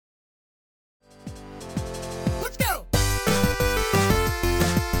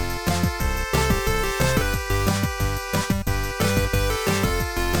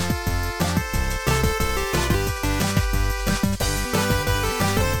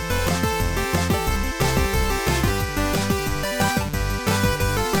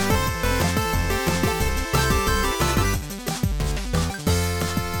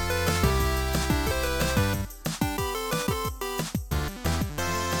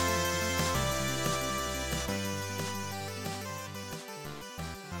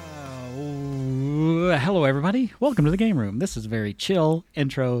Hello, everybody. Welcome to the Game Room. This is a very chill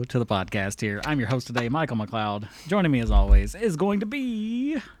intro to the podcast here. I'm your host today, Michael McLeod. Joining me, as always, is going to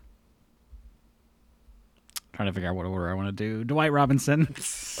be... Trying to figure out what order I want to do. Dwight Robinson.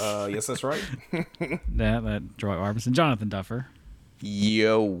 Yes, that's right. Dwight Robinson. Jonathan Duffer.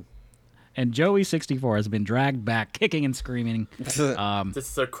 Yo. And Joey64 has been dragged back, kicking and screaming. This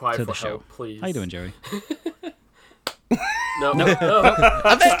is a cry to for the show. help, please. How you doing, Joey? No.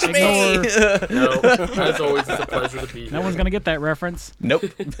 Avenge me! No. As always, it's a pleasure to be here. No one's going to get that reference. Nope.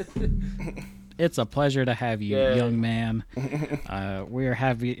 It's a pleasure to have you, Yay. young man. We're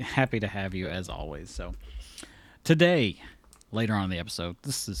happy to have you, as always. So today, later on in the episode,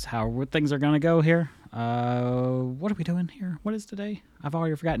 this is how things are going to go here. What are we doing here? What is today? I've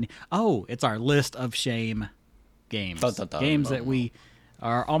already forgotten. Oh, it's our list of shame games. Dun, dun, dun. Games that we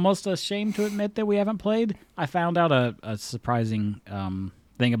are almost ashamed to admit that we haven't played. I found out a surprising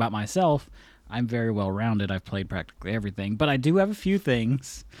thing about myself. I'm very well-rounded. I've played practically everything. But I do have a few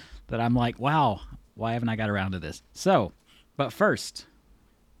things that I'm like, wow, why haven't I got around to this? So, but first,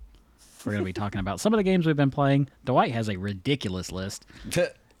 we're going to be talking about some of the games we've been playing. Dwight has a ridiculous list. So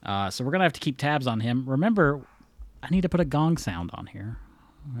we're going to have to keep tabs on him. Remember, I need to put a gong sound on here.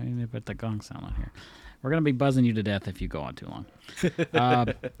 I need to put the gong sound on here. We're going to be buzzing you to death if you go on too long. I'm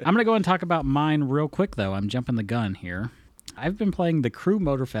going to go and talk about mine real quick, though. I'm jumping the gun here. I've been playing the Crew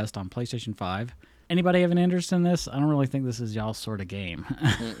Motorfest on PlayStation 5. Anybody have an interest in this? I don't really think this is y'all's sort of game.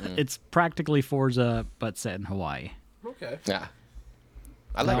 It's practically Forza, but set in Hawaii. Okay. Yeah.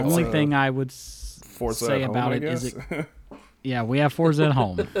 I The like only it. thing I would Forza say at home, about I it is guess. yeah, we have Forza at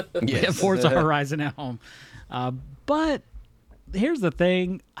home. We have Yes. Forza Horizon at home. But here's the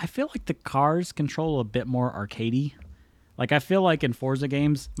thing. I feel like the cars control a bit more arcadey. Like, I feel like in Forza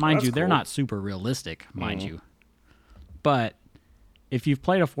games, mind That's you, they're cool. not super realistic, mind you. But if you've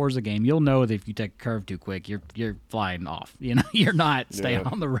played a Forza game, you'll know that if you take a curve too quick, you're flying off. You know, you're not staying Yeah.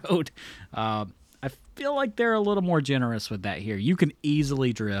 on the road. I feel like they're a little more generous with that here. You can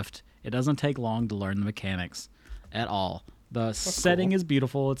easily drift. It doesn't take long to learn the mechanics at all. The setting cool. is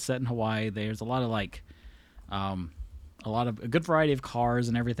beautiful. It's set in Hawaii. There's a lot of a good variety of cars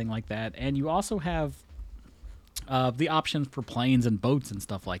and everything like that. And you also have the options for planes and boats and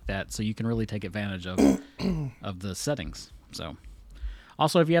stuff like that, so you can really take advantage of the settings. So,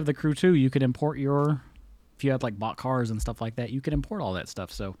 also, if you have the Crew 2, you could import if you had like bought cars and stuff like that, you could import all that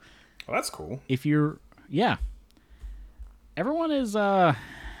stuff. So, Well, that's cool. if you're, everyone is kind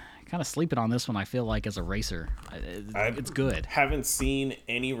of sleeping on this one. I feel like as a racer, it's good. Haven't seen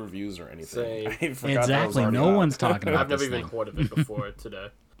any reviews or anything. Same. I forgot that was Exactly. already No out. one's talking about I've never this even thing. heard of it before today.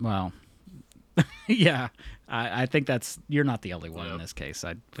 Well, yeah, I think you're not the only one in Yep. this case.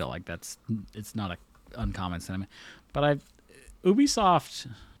 I feel like it's not a uncommon sentiment. But Ubisoft,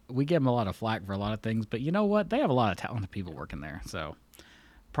 we give them a lot of flack for a lot of things, but you know what? They have a lot of talented people working there. So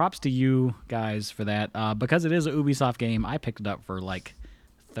props to you guys for that. Because it is a Ubisoft game, I picked it up for like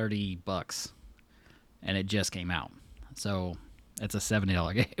 $30, and it just came out. So it's a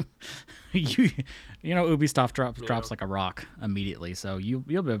 $70 game. you know Ubisoft drops like a rock immediately, so you'll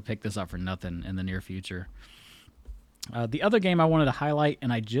be able to pick this up for nothing in the near future. The other game I wanted to highlight,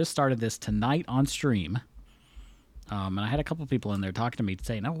 and I just started this tonight on stream, and I had a couple people in there talking to me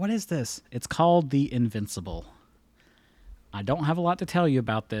saying, "Oh, what is this?" It's called The Invincible. I don't have a lot to tell you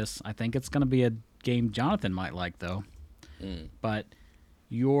about this. I think it's going to be a game Jonathan might like, though. But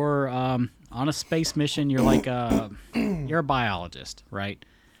you're on a space mission. You're like you're a biologist, right?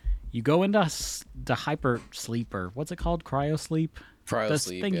 You go into the hyper sleep, or what's it called? Cryo sleep? This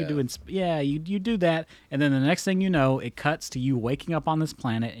Cryo-sleep, thing yeah. you do you do that, and then the next thing you know, it cuts to you waking up on this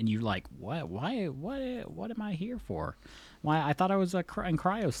planet, and you're like, what am I here for? Why, I thought I was in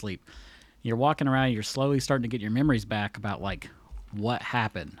cryo sleep. You're walking around, you're slowly starting to get your memories back about like what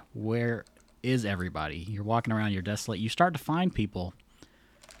happened, where is everybody? You're walking around, you're desolate. You start to find people,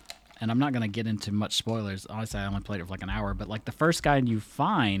 and I'm not gonna get into much spoilers. Honestly, I only played it for like an hour, but like the first guy you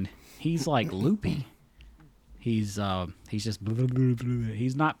find, he's like loopy. He's just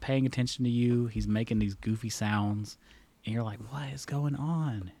he's not paying attention to you. He's making these goofy sounds, and you're like, what is going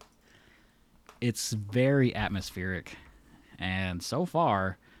on? It's very atmospheric, and so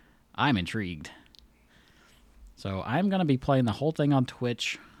far, I'm intrigued. So I'm gonna be playing the whole thing on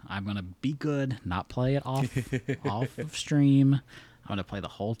Twitch. I'm gonna be good, not play it off of stream. I'm gonna play the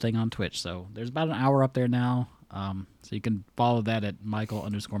whole thing on Twitch. So there's about an hour up there now. So you can follow that at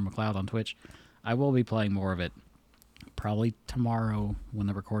Michael_McLeod on Twitch. I will be playing more of it probably tomorrow when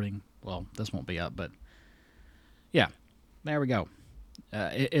the recording. Well, this won't be up, but yeah, there we go.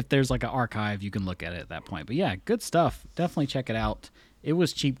 If there's like an archive, you can look at it at that point. But yeah, good stuff. Definitely check it out. It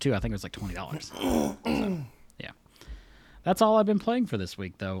was cheap too. I think it was like $20. So, yeah. That's all I've been playing for this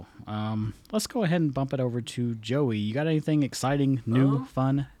week, though. Let's go ahead and bump it over to Joey. You got anything exciting, new,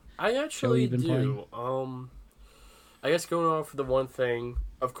 fun? I actually been do. I guess going off for the one thing,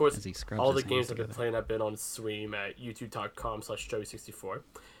 of course, As he scrubs all the his games hands I've been together. playing have been on stream at youtube.com/joey64.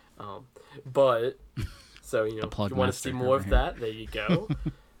 But, so, you know, if plug you want to master see more over of here. that, there you go.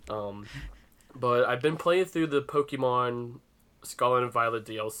 But I've been playing through the Pokemon Scarlet and Violet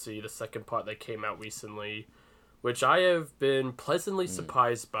DLC, the second part that came out recently, which I have been pleasantly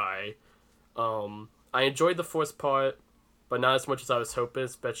surprised by. I enjoyed the first part, but not as much as I was hoping,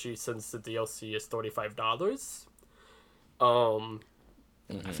 especially since the DLC is $35.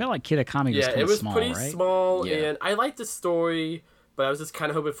 I feel like Kitakami was Yeah, kind it of was small, pretty right? small, Yeah. and I liked the story, but I was just kind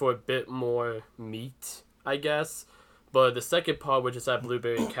of hoping for a bit more meat, I guess. But the second part, which is at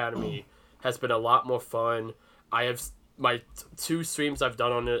Blueberry Academy, has been a lot more fun. I have my two streams I've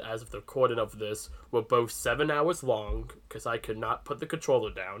done on it as of the recording of this were both 7 hours long because I could not put the controller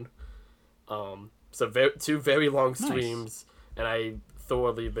down. So two very long streams, and I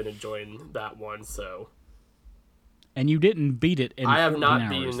thoroughly been enjoying that one. So And you didn't beat it in I have 14 not hours.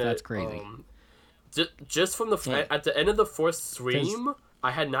 beaten it. That's crazy. Just from the at the end of the first stream,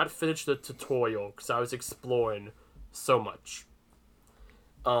 I had not finished the tutorial because I was exploring so much.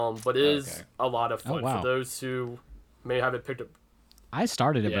 But it is Okay. a lot of fun wow. for those who may haven't picked up. I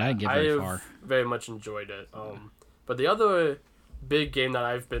started it, but I didn't get very have far. very much enjoyed it. But the other big game that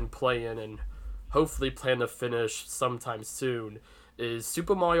I've been playing and hopefully plan to finish sometime soon is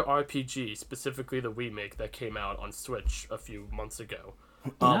Super Mario RPG, specifically the remake that came out on Switch a few months ago.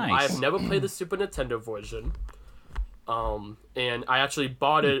 I Nice. have never played the Super Nintendo version, and I actually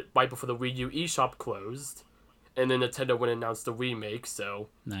bought it right before the Wii U eShop closed, and then Nintendo went and announced the remake, so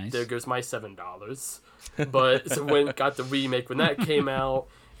Nice. there goes my $7. But so when got the remake when that came out,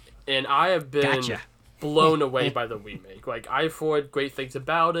 and I have been Gotcha. blown away by the remake. Like, I've heard great things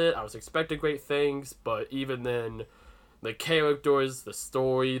about it. I was expecting great things, but even then, the characters, the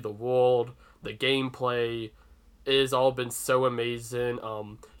story, the world, the gameplay, it has all been so amazing.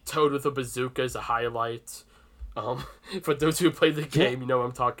 Toad with a bazooka is a highlight. For those who played the game, you know what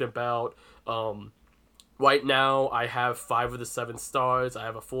I'm talking about. Right now, I have 5 of the 7 stars. I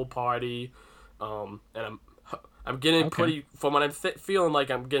have a full party, and I'm getting pretty. From what I'm feeling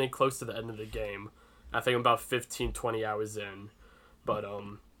like, I'm getting close to the end of the game. I think I'm about 15, 20 hours in, but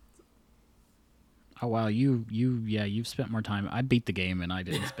Oh wow, you've spent more time. I beat the game and I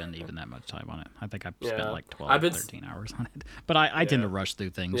didn't spend even that much time on it. I think I spent Yeah. like 12, I've been 13 hours on it. But I tend to rush through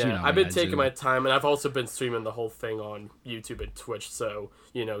things. yeah, You know, I've been I taking do. my time, and I've also been streaming the whole thing on YouTube and Twitch. So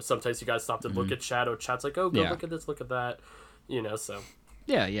you know, sometimes you gotta stop to look at chat, or chat's like, oh, go Yeah. look at this, look at that. You know, so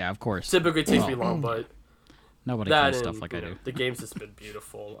Yeah, of course. typically takes me long, but Nobody that plays and, stuff like I you know, do. the game's just been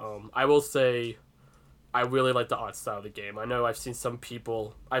beautiful. I will say, I really like the art style of the game. I know I've seen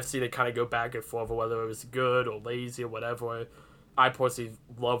it kind of go back and forth, whether it was good or lazy or whatever. I personally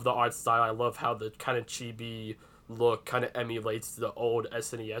love the art style. I love how the kind of chibi look kind of emulates the old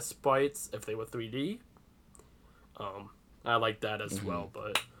SNES sprites if they were 3D. I like that as well,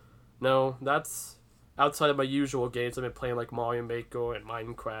 but no, that's outside of my usual games. I've been playing like Mario Maker and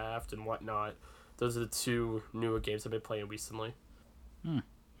Minecraft and whatnot. Those are the 2 newer games I've been playing recently.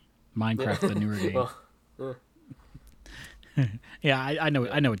 Minecraft, the newer game. Well, Yeah, I know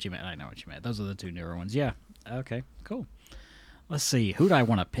what you meant. I know what you meant. Those are the 2 newer ones. Yeah. Okay, cool. Let's see. Who do I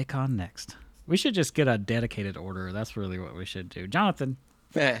want to pick on next? We should just get a dedicated order. That's really what we should do. Jonathan,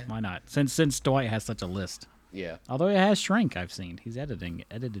 why not? Since Dwight has such a list. Yeah. Although it has Shrink, I've seen. He's editing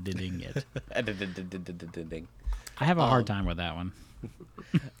it. I have a hard time with that one.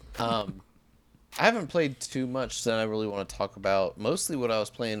 I haven't played too much that I really want to talk about. Mostly what I was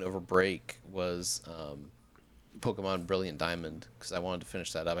playing over break was Pokemon Brilliant Diamond, because I wanted to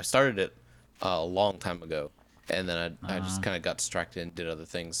finish that up. I started it a long time ago, and then I just kind of got distracted and did other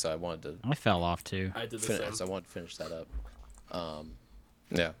things, so I wanted to I fell off too. I did the finish. same. So I wanted to finish that up.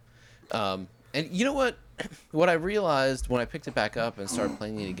 Yeah. And you know what? What I realized when I picked it back up and started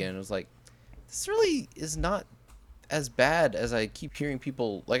playing it again, was like, this really is not as bad as I keep hearing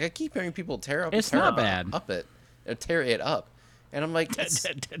people. Like, I keep hearing people tear It's tear not bad. tear it up, and I'm like, it's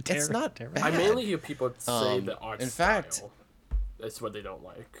not bad. I mainly hear people say the art in style. fact- That's what they don't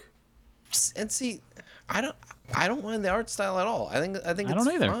like. And see, I don't mind the art style at all. I think I it's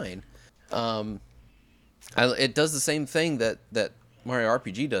don't either. fine. It does the same thing that Mario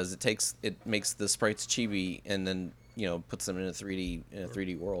RPG does. It makes the sprites chibi and then puts them in a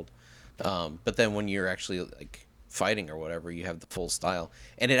 3D world. But then when you're actually like fighting or whatever, you have the full style.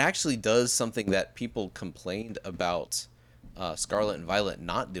 And it actually does something that people complained about Scarlet and Violet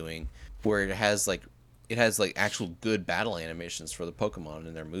not doing, where it has actual good battle animations for the Pokemon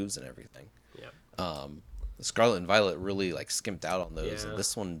and their moves and everything. Yeah. Scarlet and Violet really like skimped out on those, Yeah. and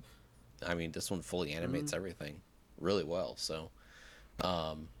this one fully animates everything really well. So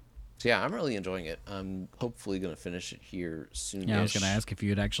yeah, I'm really enjoying it. I'm hopefully gonna finish it here soon. Yeah, I was gonna ask if you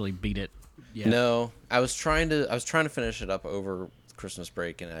had actually beat it. Yeah. No, I was trying to finish it up over Christmas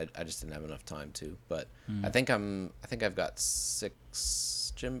break, and I just didn't have enough time to. But I think I've got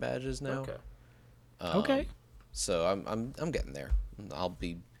 6 gym badges now. Okay. Okay. So I'm getting there. I'll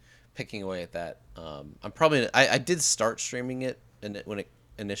be picking away at that. I'm probably I did start streaming it when it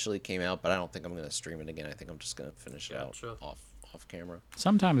initially came out, but I don't think I'm gonna stream it again. I think I'm just gonna finish it Gotcha. out off camera.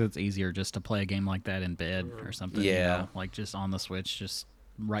 Sometimes it's easier just to play a game like that in bed or something. You Yeah. know, like just on the Switch, just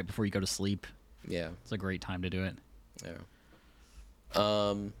right before you go to sleep. Yeah. It's a great time to do it. Yeah.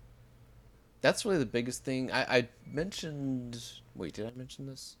 That's really the biggest thing. I mentioned. Wait, did I mention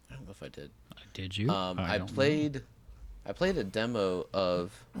this? I don't know if I did. Did you? I don't know. played a demo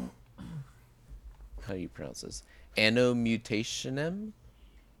of, how do you pronounce this? Anomutationem?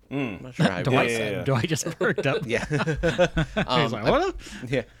 I'm not sure how you pronounce that. yeah. Do I just perked up? Yeah. I was like, what?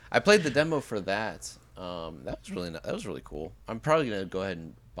 Yeah. I played the demo for that. That was really cool. I'm probably gonna go ahead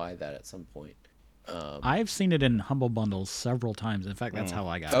and buy that at some point. I've seen it in Humble Bundles several times. In fact, that's how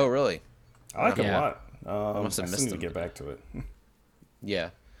I got Oh, it. really? I like it Yeah. a lot. I must have still missed need to them. get back to it. Yeah.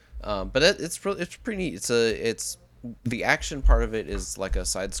 But it's pretty neat. It's the action part of it is like a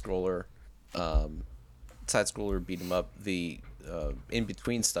side scroller beat 'em up. The in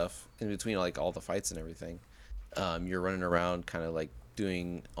between like all the fights and everything, you're running around kind of like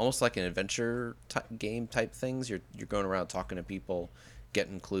doing almost like an adventure game type things. You're going around talking to people,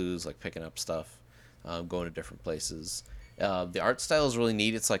 getting clues, like picking up stuff, going to different places. The art style is really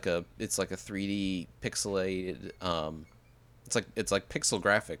neat. It's like a 3D pixelated. It's like pixel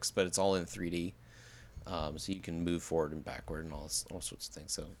graphics, but it's all in 3D. So you can move forward and backward and all sorts of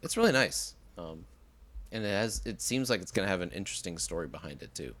things. So it's really nice. And it seems like it's gonna have an interesting story behind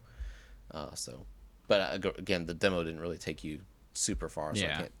it too. But again, the demo didn't really take you super far, so I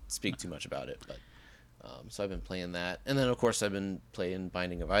Yeah. can't speak too much about it. But so I've been playing that, and then of course I've been playing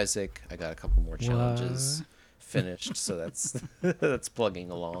Binding of Isaac. I got a couple more challenges finished, so that's that's plugging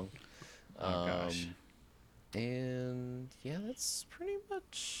along. Oh, gosh. And yeah, that's pretty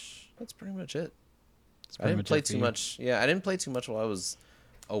much it. I pretty didn't much play it for too you. much. Yeah, I didn't play too much while I was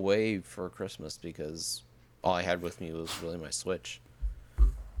away for Christmas because all I had with me was really my Switch.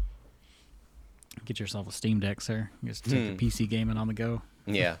 Get yourself a Steam Deck, sir. Just take your PC gaming on the go.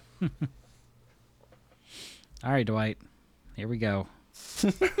 Yeah. All right, Dwight. Here we go.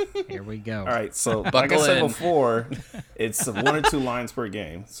 Here we go. All right, so like I Buckle said in. before, it's 1 or 2 lines per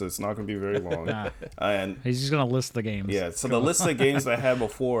game, so it's not going to be very long. And He's just gonna list the games. yeah, so the list of games I had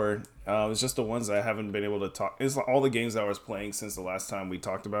before was just the ones that I haven't been able to talk. It's all the games that I was playing since the last time we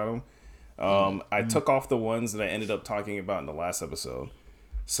talked about them. I took off the ones that I ended up talking about in the last episode.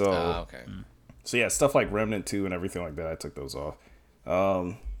 So Okay. So yeah, stuff like Remnant 2 and everything like that, I took those off.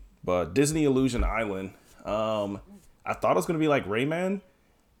 But Disney Illusion Island, I thought it was going to be like Rayman.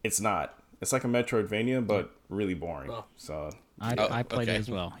 It's not. It's like a Metroidvania, but really boring. Oh. So I played okay. it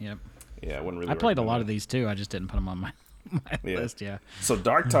as well. Yep. yeah, I wouldn't really I played a recommend lot it. of these too. I just didn't put them on my Yeah. list. Yeah. So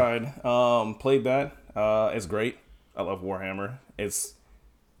Darktide, played that. It's great. I love Warhammer. It's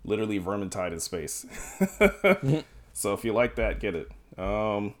literally Vermintide in space. So if you like that, get it.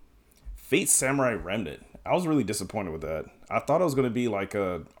 Fate Samurai Remnant. I was really disappointed with that. I thought it was going to be like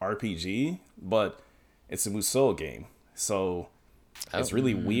a RPG, but it's a Musou game. So it's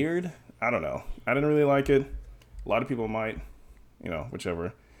really weird. I don't know. I didn't really like it. A lot of people might,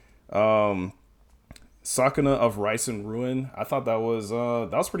 whichever. Sakuna of Rice and Ruin. I thought that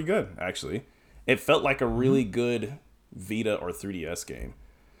was pretty good, actually. It felt like a really good Vita or 3DS game.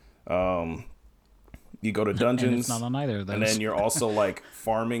 You go to And dungeons, it's not on either of those. and then you're also like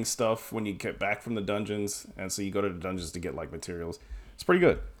farming stuff when you get back from the dungeons, and so you go to the dungeons to get like materials. It's pretty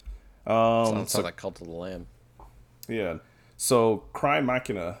good. Sounds like Cult of the Lamb. Yeah. So Cry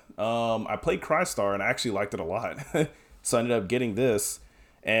Machina. I played Crystar and I actually liked it a lot. So I ended up getting this,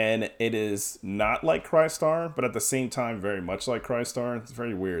 and it is not like Crystar, but at the same time very much like Crystar. It's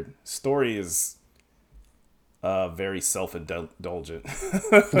very weird. Story is very self-indulgent,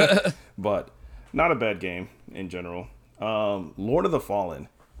 but not a bad game in general. Lord of the Fallen.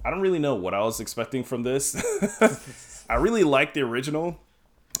 I don't really know what I was expecting from this. I really liked the original.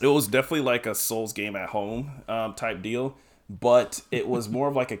 It was definitely like a Souls game at home type deal, but it was more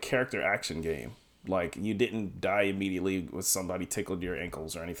of like a character action game. Like you didn't die immediately with somebody tickled your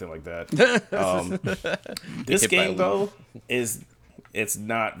ankles or anything like that. This Hit by a game leaf. though it's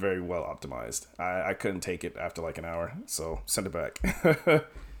not very well optimized. I couldn't take it after like an hour, so send it back.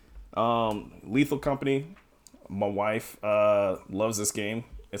 Lethal Company. My wife loves this game.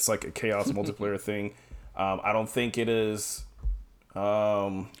 It's like a chaos multiplayer thing. I don't think it is.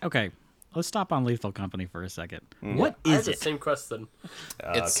 Okay, let's stop on Lethal Company for a second. What I had is the it? same question.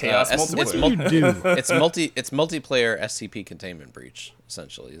 It's chaos it's multiplayer. What do you do? it's multiplayer SCP containment breach,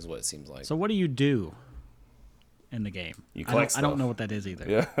 essentially, is what it seems like. So what do you do in the game? You I collect don't, I don't stuff. know what that is either.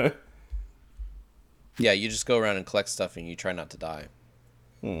 Yeah. Yeah, you just go around and collect stuff, and you try not to die.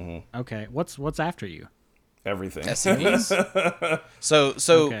 Okay, what's after you? Everything. SCPs. so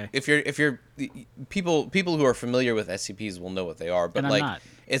Okay. if you're people who are familiar with SCPs will know what they are, but And I'm like not.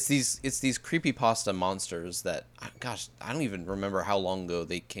 it's these creepypasta monsters that, gosh, I don't even remember how long ago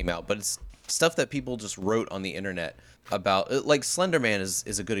they came out, but it's stuff that people just wrote on the internet about. Like Slender Man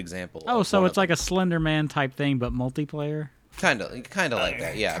is a good example. Oh, of so one it's of like a Slender Man type thing, but multiplayer. kind of like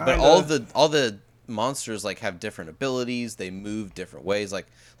that, yeah. Kinda. But all the monsters like have different abilities. They move different ways. Like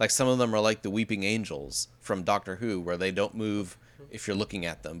some of them are like the Weeping Angels from Doctor Who, where they don't move if you're looking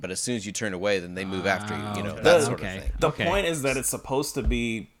at them, but as soon as you turn away, then they move after you. You know, okay. that sort Okay. of thing. The Okay. point is that it's supposed to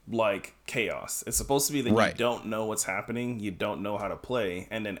be like chaos. It's supposed to be that you Right. don't know what's happening, you don't know how to play,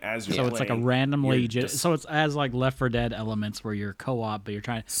 and then as you're So playing, it's like a randomly. you're just- So it's as like Left 4 Dead elements where you're co-op, but you're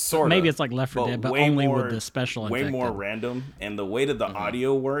trying. Sorta, Maybe it's like Left 4 Dead, but way only more- with the special way infected. more random. And the way that the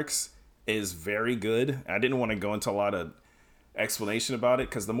audio works is very good. I didn't want to go into a lot of explanation about it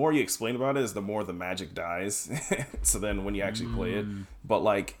because the more you explain about it is the more the magic dies. So then when you actually play it, but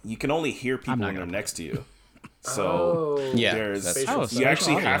like you can only hear people not when they're gonna next to you. So Yeah, there's that's true. Oh, you spatial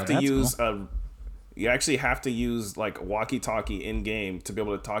actually audio, have to that's use a you actually have to use like walkie-talkie in game to be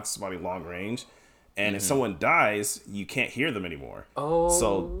able to talk to somebody long range. And if someone dies, you can't hear them anymore. Oh.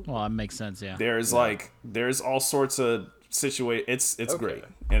 So Well, that makes sense. Yeah. there's there's all sorts of it's great.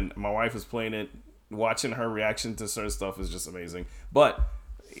 And my wife is playing it, watching her reaction to certain stuff is just amazing. But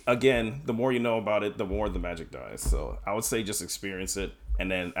again, the more you know about it, the more the magic dies. So I would say just experience it, and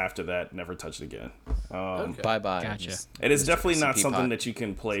then after that, never touch it again. Okay. Bye bye. Gotcha. It is definitely not SCP something pot. that you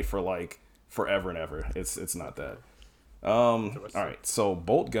can play for like forever and ever. It's not that. All right, so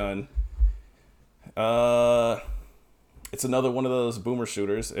Bolt Gun. It's another one of those boomer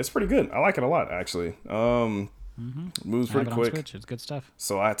shooters. It's pretty good. I like it a lot, actually. Moves I have pretty it on quick. Switch. It's good stuff.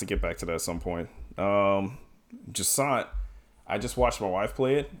 So I have to get back to that at some point. Just saw it. I just watched my wife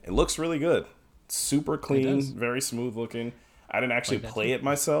play it. It looks really good. Super clean, does. very smooth looking. I didn't actually Like that play it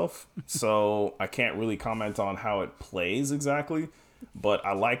myself, so I can't really comment on how it plays exactly. But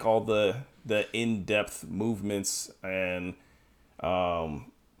I like all the in-depth movements and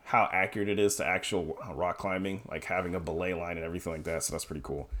how accurate it is to actual rock climbing, like having a belay line and everything like that. So that's pretty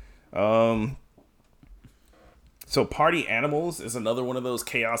cool. So Party Animals is another one of those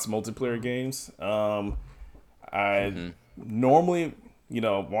chaos multiplayer games. I normally,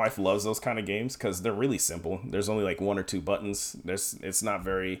 my wife loves those kind of games because they're really simple. There's only like one or two buttons. It's not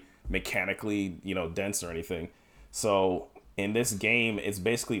very mechanically, dense or anything. So in this game, it's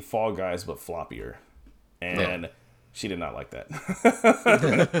basically Fall Guys but floppier, and she did not like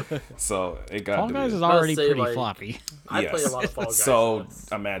that. So it got Fall deleted. Guys is already say, pretty like- floppy. I play a lot of Fall Guys. So it's-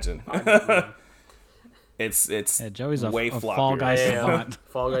 imagine. It's Yeah, Joey's a way Fall floppier. Guys Damn. savant.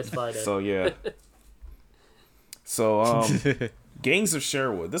 Fall Guys Friday. So yeah. So Gangs of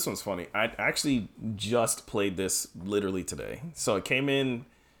Sherwood. This one's funny. I actually just played this literally today. So it came in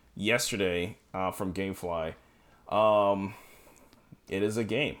yesterday from GameFly. It is a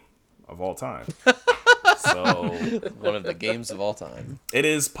game of all time. So One of the games of all time.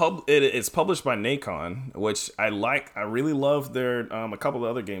 it's published by Nacon, which I like. I really love their a couple of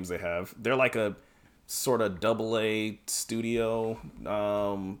other games they have. They're like a sort of AA studio,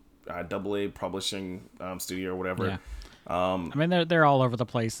 AA publishing studio or whatever. Yeah. I mean, they're all over the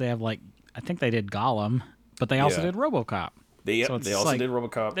place. They have like, I think they did Gollum, but they also Yeah. did RoboCop. They So it's also like- did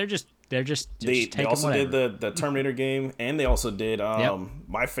RoboCop. They're just They taking also whatever. did the Terminator game, and they also did Yep.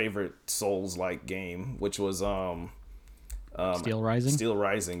 my favorite Souls-like game, which was Steel Rising. Steel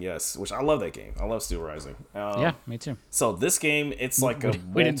Rising. Yes, which I love that game. I love Steel Rising. Yeah, me too. So this game, it's like a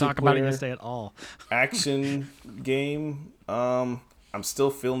We didn't talk about it multiplayer yesterday at all. action game. I'm still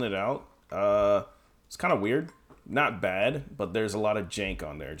filling it out. It's kind of weird. Not bad, but there's a lot of jank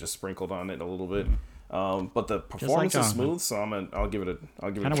on there, just sprinkled on it a little bit. But the performance is Jonathan. smooth, so I'll give it a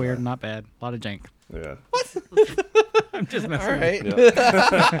Kind a of try. weird, not bad. A lot of jank. Yeah. I'm just messing. All right.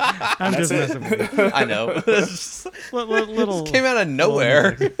 I'm just That's it. messing with you. I know. Little Came out of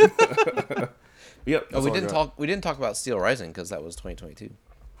nowhere. Yep. Oh, that's all I got. we didn't talk about Steel Rising because that was 2022.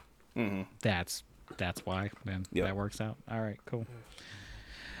 That's why. Then Yep. that works out. All right, cool.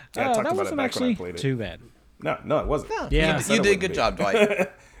 Yeah, I talked that about it wasn't back when I actually played it. too bad. No, it wasn't. Yeah. You, said you it did a wouldn't good be. job, Dwight.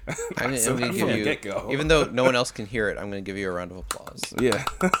 I'm said gonna that give from the you, get-go. even though no one else can hear it, I'm gonna give you a round of applause. Yeah.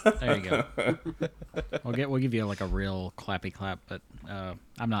 There you go. We'll give you like a real clappy clap, but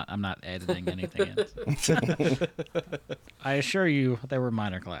I'm not editing anything in. I assure you, they were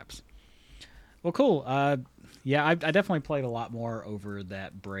minor claps. Well, cool. Yeah, I definitely played a lot more over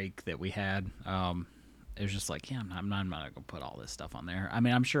that break that we had. It was just like, yeah, I'm not gonna put all this stuff on there. I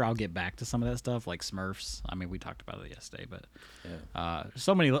mean, I'm sure I'll get back to some of that stuff, like Smurfs. I mean, we talked about it yesterday, but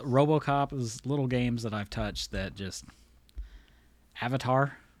so many RoboCop is little games that I've touched that just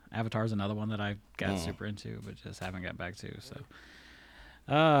Avatar's another one that I got super into, but just haven't got back to.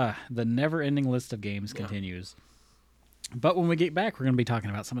 So, the never-ending list of games continues. But when we get back, we're going to be talking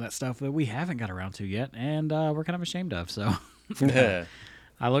about some of that stuff that we haven't got around to yet, and we're kind of ashamed of. So,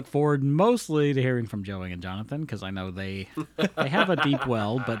 I look forward mostly to hearing from Joey and Jonathan because I know they have a deep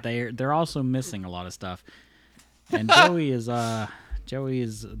well, but they're also missing a lot of stuff. And Joey is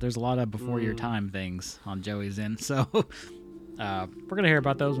there's a lot of before your time things on Joey's end. So, we're gonna hear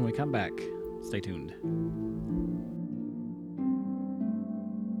about those when we come back. Stay tuned.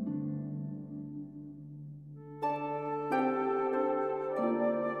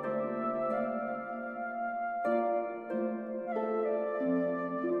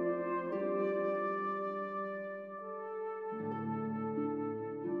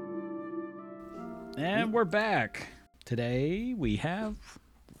 And we're back. Today we have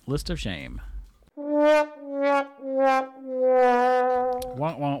List of Shame. Wah, wah,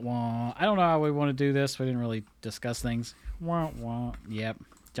 wah. I don't know how we want to do this. We didn't really discuss things. Wah, wah. Yep.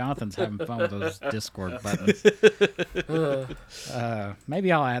 Jonathan's having fun with those Discord buttons.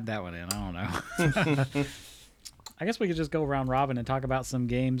 Maybe I'll add that one in. I don't know. I guess we could just go round robin and talk about some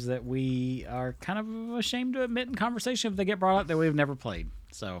games that we are kind of ashamed to admit in conversation if they get brought up that we've never played.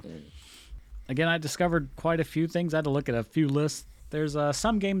 So, again, I discovered quite a few things. I had to look at a few lists. There's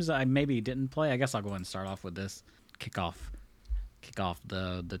some games that I maybe didn't play. I guess I'll go ahead and start off with this. Kick off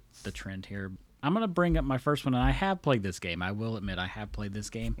the trend here. I'm going to bring up my first one, and I have played this game. I will admit I have played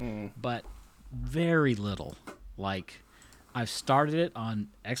this game, but very little. Like, I've started it on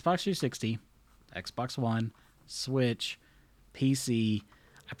Xbox 360, Xbox One, Switch, PC.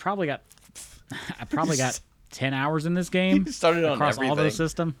 I probably got 10 hours in this game. You started on across all those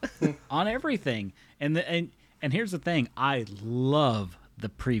everything. systems. On everything. And here's the thing. I love the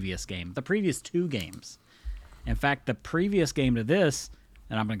previous game. The previous two games. In fact, the previous game to this,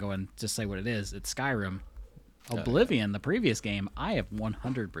 and I'm going to go and just say what it is. It's Skyrim. Oblivion, the previous game, I have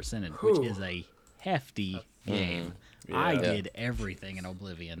 100%ed, which is a hefty game. Yeah. I did everything in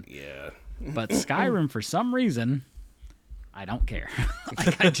Oblivion. Yeah. But Skyrim, for some reason, I don't care.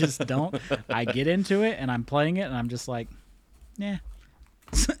 Like, I just don't. I get into it, and I'm playing it, and I'm just like, yeah.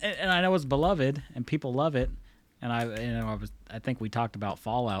 And I know it's beloved, and people love it. And I think we talked about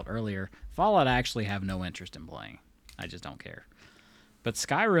Fallout earlier. Fallout, I actually have no interest in playing. I just don't care. But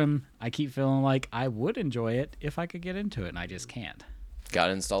Skyrim, I keep feeling like I would enjoy it if I could get into it, and I just can't.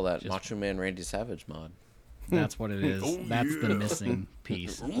 Gotta install that Macho Man Randy Savage mod. That's what it is. That's the missing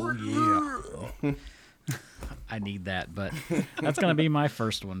piece. Oh, yeah. I need that, but that's going to be my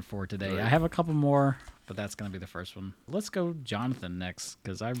first one for today. I have a couple more, but that's going to be the first one. Let's go Jonathan next,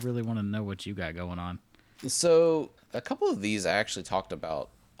 because I really want to know what you got going on. So a couple of these I actually talked about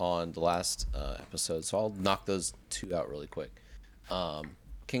on the last episode, so I'll knock those two out really quick.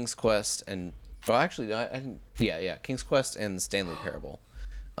 King's Quest and King's Quest and Stanley Parable.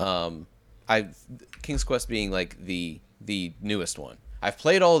 King's Quest being like the newest one. I've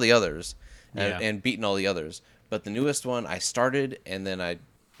played all the others and beaten all the others, but the newest one I started and then I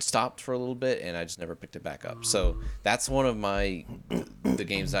stopped for a little bit and I just never picked it back up. So that's one of the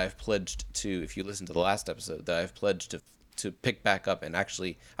games that I've pledged to. If you listen to the last episode, that I've pledged to pick back up, and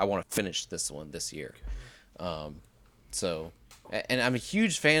actually I want to finish this one this year. So, and I'm a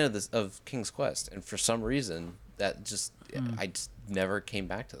huge fan of King's Quest, and for some reason that just I just never came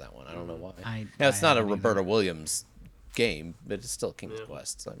back to that one. I don't know why. Now it's not a Roberta Williams game, but it's still King's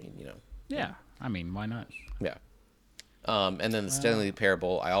Quest. So, I mean, Yeah, I mean, why not? Yeah. And then the Stanley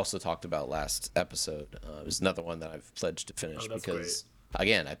Parable I also talked about last episode. It was another one that I've pledged to finish because,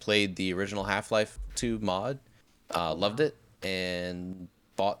 again, I played the original Half-Life 2 mod, loved it, and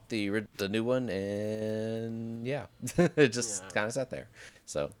bought the new one, and it just kind of sat there.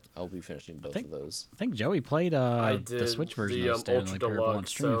 So I'll be finishing both of those. I think Joey played the Switch version of Stanley Parable on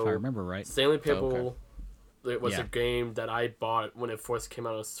stream, if I remember right. Stanley Parable it was Yeah. a game that I bought when it first came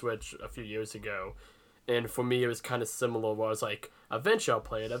out on Switch a few years ago. And for me, it was kind of similar where I was like, eventually I'll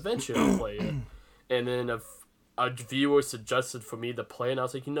play it, eventually I'll play it. And then a viewer suggested for me to play it, and I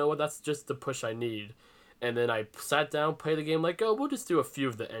was like, you know what, that's just the push I need. And then I sat down, played the game, like, oh, we'll just do a few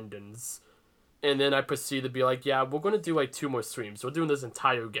of the endings. And then I proceeded to be like, yeah, we're going to do like 2 more streams. We're doing this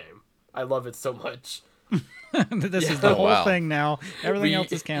entire game. I love it so much. This is the Oh, whole wow. thing now. Everything We-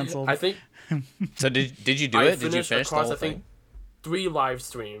 else is canceled. I think So did you do I it? Did you finished finish the across, whole I think, thing? 3 live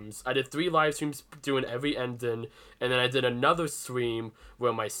streams. I did 3 live streams doing every ending, and then I did another stream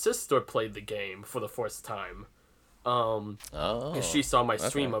where my sister played the game for the first time. Oh, 'Cause she saw my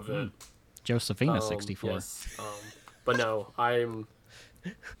stream okay. of it. Josephina 64. Yes. But no, I'm.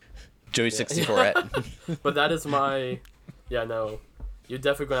 Joey 64 But that is my. Yeah, no. You're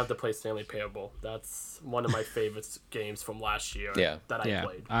definitely gonna have to play Stanley Parable. That's one of my favorite games from last year. Yeah. That I Yeah,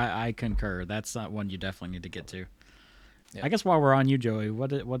 played. I concur. That's not one you definitely need to get to. Yeah. I guess while we're on you, Joey,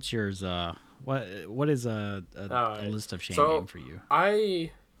 what's yours? What is a Alright. list of shame So- game for you?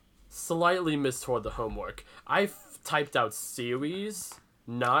 I slightly misread the homework. I typed out series,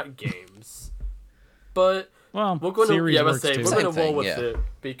 not games. But Well, we're gonna series yeah, let's works say too. we're Same gonna roll thing, with yeah. it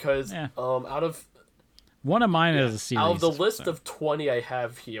because Yeah. out of One of mine is a series. out of the list so. of 20 I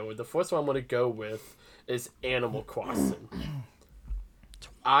have here, the first one I'm gonna go with is Animal Crossing.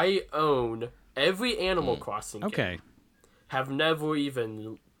 I own every Animal Crossing game. Okay, Have never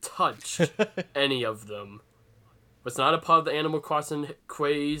even touched any of them. Was not a part of the Animal Crossing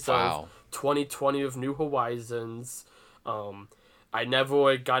craze Wow. of 2020 of New Horizons. I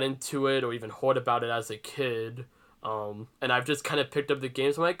never got into it or even heard about it as a kid. And I've just kind of picked up the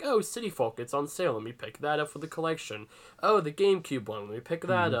games. I'm like, oh, City Folk, it's on sale. Let me pick that up for the collection. Oh, the GameCube one, let me pick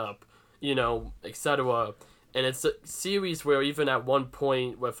that up. You know, etc. And it's a series where even at one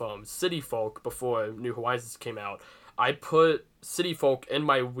point with City Folk, before New Horizons came out, I put City Folk in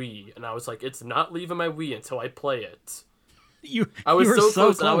my Wii, and I was like, it's not leaving my Wii until I play it. I was you were so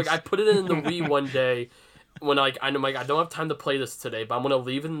close, and close. I put it in the Wii one day when I'm like, I don't have time to play this today, but I'm gonna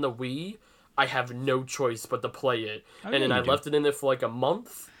leave it in the Wii. I have no choice but to play it, and then yeah, I you do. left it in there for like a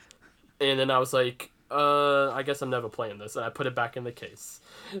month, and then I was like, I guess I'm never playing this, and I put it back in the case.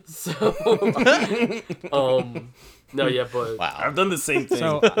 So, no, yeah, but Wow. I've done the same thing.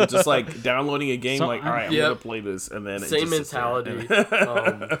 So- Just like downloading a game, So like, I'm- all right, I'm Yep. gonna play this, and then it same just sits there.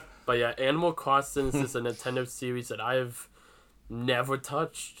 mentality. But yeah, Animal Crossing is a Nintendo series that I've never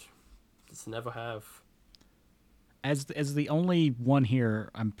touched. Just never have. As the only one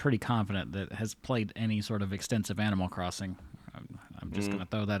here, I'm pretty confident that has played any sort of extensive Animal Crossing. I'm just gonna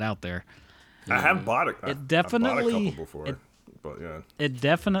throw that out there. I have bought it. I bought a definitely- couple before, but yeah. It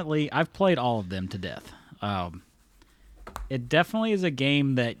definitely, I've played all of them to death. It definitely is a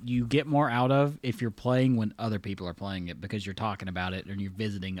game that you get more out of if you're playing when other people are playing it, because you're talking about it and you're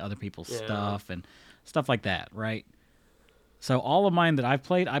visiting other people's Yeah. stuff and stuff like that, right? So all of mine that I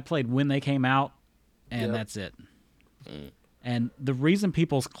played when they came out, and Yep. that's it. And the reason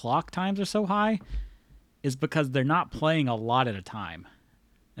people's clock times are so high is because they're not playing a lot at a time,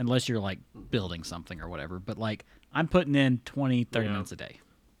 unless you're like building something or whatever. But like, I'm putting in 20, 30 Yeah. minutes a day.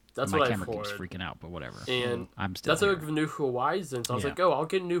 That's My what I've camera keeps heard. freaking out, but whatever. And I'm still that's here. like New Horizons. I was Yeah. like, oh, I'll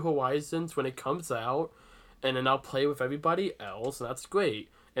get New Horizons when it comes out, and then I'll play with everybody else, and that's great.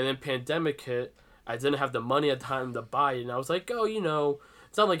 And then pandemic hit. I didn't have the money at the time to buy it, and I was like, oh, you know,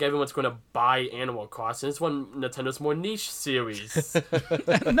 it's not like everyone's going to buy Animal Crossing. It's one Nintendo's more niche series.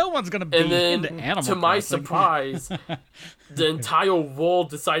 No one's gonna be And then, into Animal to my Crossing. surprise, the entire world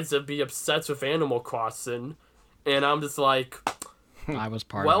decides to be obsessed with Animal Crossing, and I'm just like, I was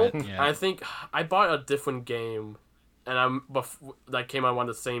part well, of it. Yeah. I think I bought a different game, and that came out around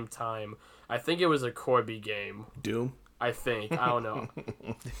the same time. I think it was a Corby game. Doom. I think I don't know.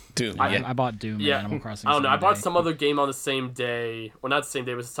 Doom. I- yeah. I bought Doom and Yeah, Animal Crossing. I don't know. I same bought day. some other game on the same day. Well, not the same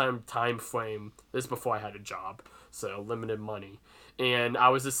day. It was the same time frame. This is before I had a job, so limited money. And I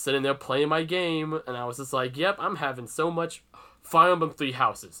was just sitting there playing my game, and I was just like, "Yep, I'm having so much." Fire Emblem Three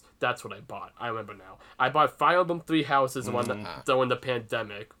Houses. That's what I bought. I remember now. I bought Fire Emblem Three Houses during the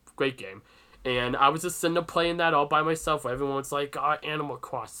pandemic. Great game. And I was just sitting there playing that all by myself. Where everyone was like, Animal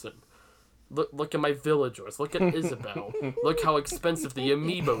Crossing. Look at my villagers. Look at Isabel. Look how expensive the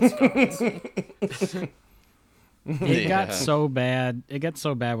amiibos got. It got Yeah. so bad. It got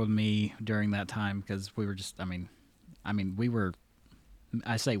so bad with me during that time because we were just. I mean, we were.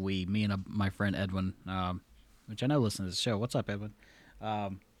 I say we, me and my friend Edwin, which I know listens to the show. What's up, Edwin?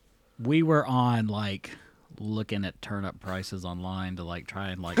 We were on like looking at turnip prices online to like try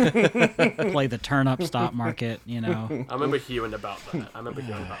and like play the turnip stock market. You know, I remember hearing about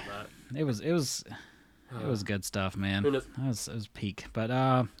that. It It was good stuff, man. Who knows? It was peak. But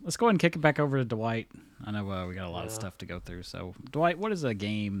let's go ahead and kick it back over to Dwight. I know we got a lot of Yeah. stuff to go through. So, Dwight, what is a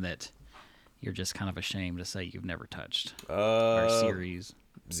game that you're just kind of ashamed to say you've never touched? Or series?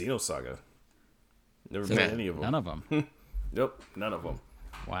 Xenosaga. Never Yeah. played any of them. None of them. Nope, none of them.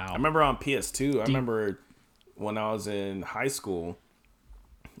 Wow. I remember on PS2. I remember when I was in high school,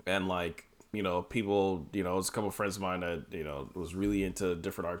 and like people, it was a couple of friends of mine that was really into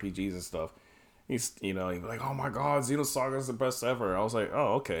different RPGs and stuff. He'd be like, "Oh my God, Xenosaga is the best ever." I was like,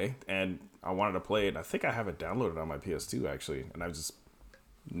 "Oh, okay," and I wanted to play it. I think I have it downloaded on my PS2 actually, and I've just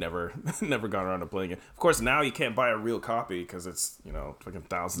never got around to playing it. Of course, now you can't buy a real copy because it's fucking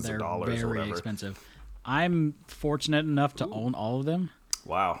thousands They're of dollars or very whatever. expensive. I'm fortunate enough to own all of them.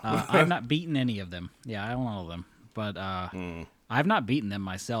 Wow. I've not beaten any of them. Yeah, I own all of them, but I've not beaten them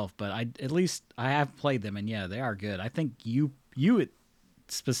myself. But at least I have played them, and yeah, they are good. I think you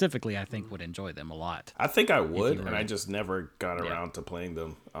specifically, I think, would enjoy them a lot. I think I would, you and were- I just never got Yeah. around to playing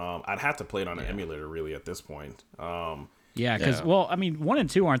them. I'd have to play it on an emulator really at this point. Yeah, because Yeah. well, I mean, 1 and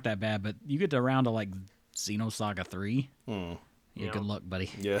 2 aren't that bad, but you get around to like Xenosaga 3. Yeah, Yeah. good luck,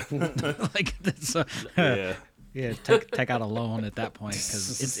 buddy. Yeah, Like that's, yeah. yeah, take out a loan at that point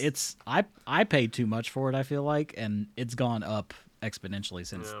because it's I paid too much for it. I feel like, and it's gone up exponentially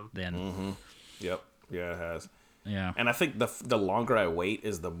since Yeah. then. Yep. Yeah, it has. Yeah, And I think the longer I wait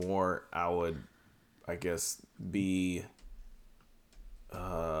is the more I would, I guess, be.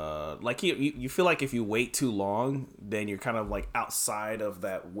 Like you feel like if you wait too long, then you're kind of like outside of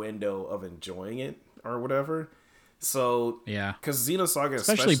that window of enjoying it or whatever. So yeah. because Xenosaga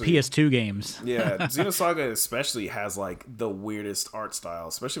Especially PS2 games. Yeah, Xenosaga especially has like the weirdest art style,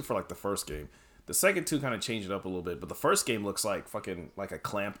 especially for like the first game. The second two kind of changed it up a little bit, but the first game looks like fucking like a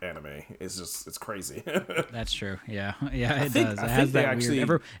Clamp anime. It's crazy. That's true. Yeah, yeah, it think- does. I It think has they that actually-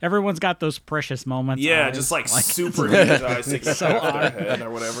 weird. Everyone's got those precious moments. Yeah, eyes, just like super huge eyes sticking so out of their odd. head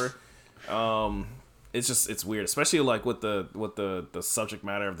or whatever. It's weird, especially like with the subject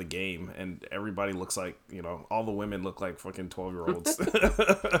matter of the game, and everybody looks like all the women look like fucking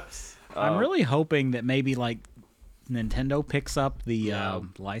 12-year-olds. I'm really hoping that maybe like Nintendo picks up the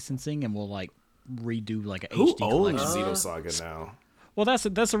licensing and will like redo like a Who HD owns collection. Xenosaga now? Well, that's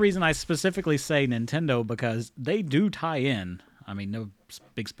the reason I specifically say Nintendo, because they do tie in. I mean, no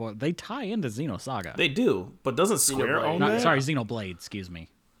big spoiler. They tie into Xenosaga. They do, but doesn't Square Xenoblade. own Not, that? sorry, Xenoblade. Excuse me.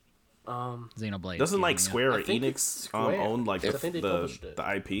 Xenoblade. Doesn't like excuse me, Square or I think Enix it's Square. own like I think they published the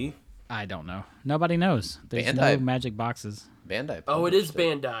it. IP? yeah. I don't know. Nobody knows. There's no Bandai. magic boxes. Bandai. Oh, it is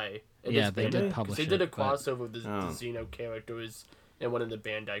published Bandai. It Yeah, is they Bandai. did 'Cause publish They did a it, but- crossover with the Xeno characters in one of the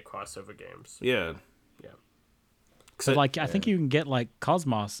Bandai crossover games. Yeah. Yeah. So like, I think you can get like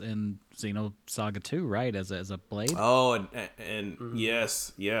Cosmos in Xenosaga 2, right? As a blade. Oh, and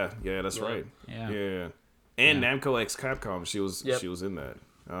yes, yeah, that's Yeah. right. Yeah. Yeah. And Namco X Capcom, she was in that.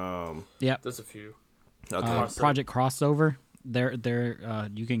 Yep. There's a few. Okay. Crossover. Project Crossover. They're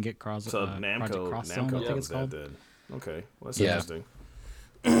you can get So Project Namco Crossover. I think owns it's that called. then. Okay, well, that's Yeah. interesting.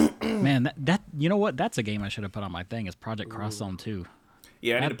 Man, that you know what? That's a game I should have put on my thing. Is Project Cross Zone 2.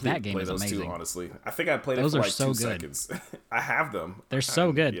 Yeah, I need That- to play, that game play is those two, amazing. honestly. I think I played Those it for are like so 2 good. seconds. I have them. They're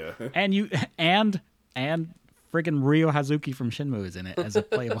so good. Yeah. And you and freaking Ryo Hazuki from Shinmu is in it as a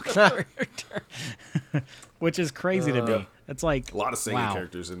playable character, which is crazy to me. It's like A lot of Sega wow.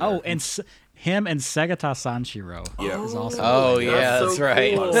 characters in Oh, there. and him and Segata Sanshiro. Yeah. is also. Oh in it. yeah, so that's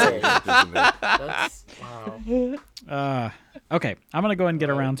right. A lot of Sega characters in there. That's wow. Okay, I'm gonna go ahead and get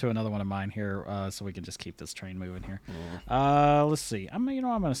around to another one of mine here, so we can just keep this train moving here. Let's see. I'm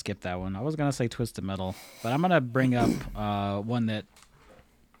gonna skip that one. I was gonna say Twisted Metal, but I'm gonna bring up one that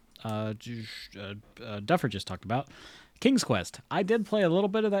Duffer just talked about, King's Quest. I did play a little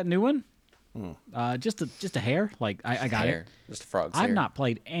bit of that new one, just a hair. Like I got Hair. it. Just a frog's I've hair. not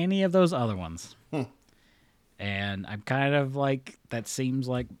played any of those other ones, and I'm kind of like that. Seems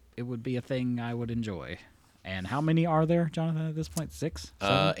like it would be a thing I would enjoy. And how many are there, Jonathan, at this point? 6?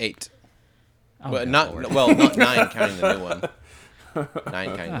 7? 8. Oh, Well, good not Lord. well, not 9 counting the new one.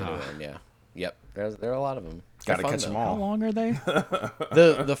 9 counting the new one. Yeah. Yep. There are a lot of them. Gotta catch them How all. long are they?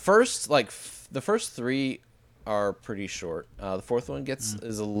 The first the first 3 are pretty short. The fourth one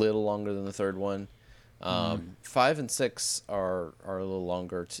is a little longer than the third one. 5 and 6 are a little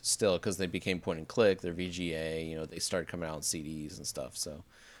longer still because they became point and click. They're VGA. They started coming out on CDs and stuff. So.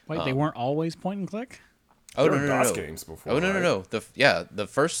 Wait, they weren't always point and click? Oh There no were no DOS no! games before, Oh no right? no no! The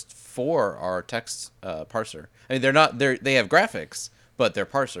first 4 are text parser. I mean they have graphics, but they're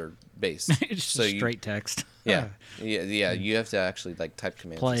parser based. It's so just straight text. yeah. You have to actually like type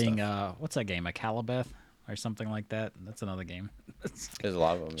commands. Playing, and stuff. what's that game? A Calibeth? or something like that. That's another game. There's a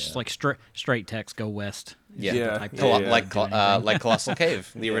lot of them. Just Yeah. like straight text, go west. is Yeah. the Yeah, type of yeah, game. yeah. Like Colossal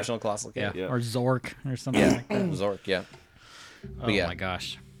Cave, the original Colossal Yeah. Cave. Yeah. Or Zork or something Yeah, like that. Zork. Yeah, Oh yeah. my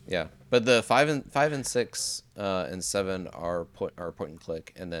gosh. yeah. But the 5 and 6 and 7 are point and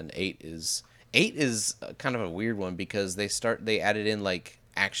click, and then 8 is kind of a weird one because they added in like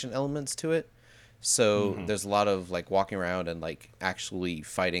action elements to it. So there's a lot of like walking around and like actually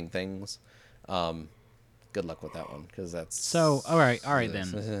fighting things. Good luck with that one because that's So all right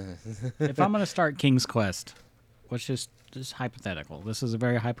then. If I'm gonna start King's Quest, which is just hypothetical. This is a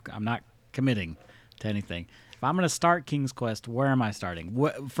very I'm not committing to anything. If I'm gonna start King's Quest, where am I starting?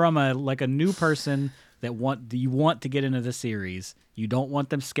 From a new person that you want to get into the series, you don't want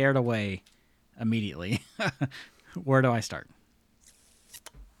them scared away immediately. Where do I start?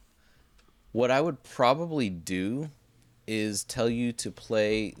 What I would probably do is tell you to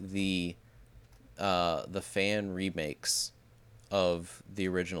play the fan remakes of the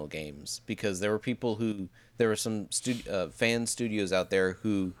original games because there were some fan studios out there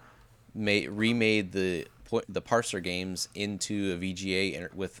who remade the parser games into a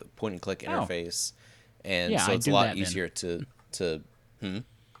VGA with point and click interface, and Yeah, so I'd it's do a lot that then. easier to.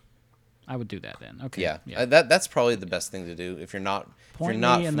 I would do that then. Okay. Yeah, that's probably the best thing to do if you're not Point if you're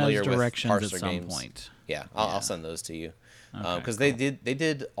not me in familiar those with directions parser at some games. point. Yeah, I'll send those to you because Okay, they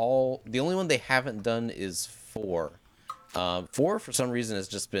did all. The only one they haven't done is 4. 4 for some reason has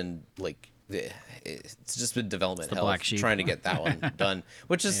just been like it's just been development the hell black sheep. trying to get that one done,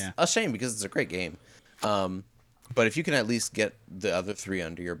 which is Yeah. a shame because it's a great game. But if you can at least get the other 3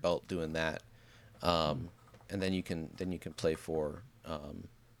 under your belt doing that, and then you can play 4.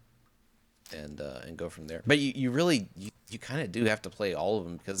 And go from there. But you really kind of do have to play all of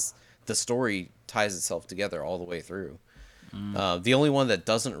them because the story ties itself together all the way through. The only one that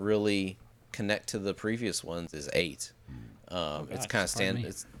doesn't really connect to the previous ones is 8. It's kind of pardon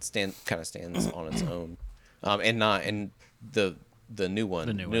me. stands on its own, and the new one,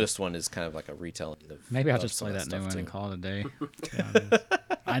 The new one. newest one is kind of like a retelling of. Maybe I'll of just some play of that new stuff one and too. call it a day.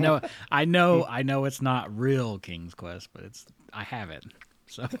 Yeah, I know it's not real King's Quest, but I have it.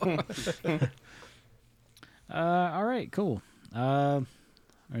 So, all right, cool. Or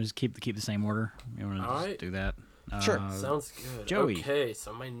just keep the same order. You want to All just right. do that? Sure. Sounds good. Joey. Okay,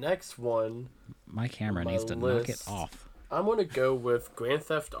 so my next one, My camera My needs to knock it list. off. I'm gonna go with Grand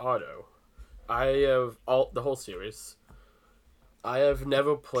Theft Auto. I have the whole series. I have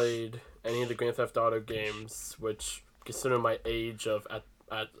never played any of the Grand Theft Auto games, which, considering my age of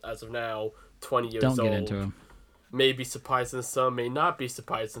as of now, 20 years Don't old, get into them. may be surprising to some, may not be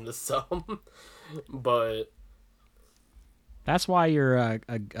surprising to some, but That's why you're a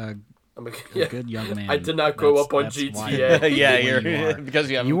I'm a, good young man. I did not grow That's- up on that's GTA. why Yeah, you you're are. because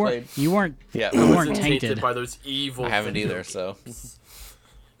you haven't You played. weren't. You weren't. Yeah, You I weren't wasn't tainted. by those evil. I haven't video either. So games.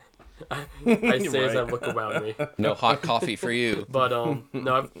 I say as I Right. look around me. no hot coffee for you. But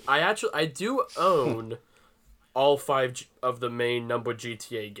no, I do own all 5 of the main number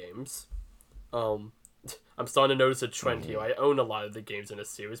GTA games. I'm starting to notice a trend here. I own a lot of the games in a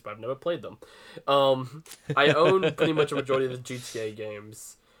series, but I've never played them. I own pretty much a majority of the GTA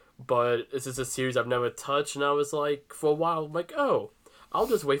games, but this is a series I've never touched, and I was like, for a while, I'm like, oh, I'll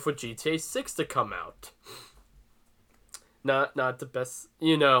just wait for GTA 6 to come out. Not the best,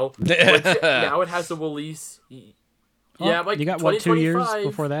 but now it has a release. Well, Yeah, like you got what 2 years 2025?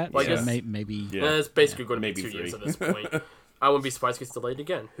 before that? Like, so it's- maybe. Yeah. It's basically going to be Maybe 2 years 3. at this point. I wouldn't be surprised if it gets delayed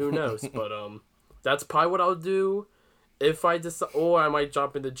again. Who knows? But that's probably what I'll do if I decide, or I might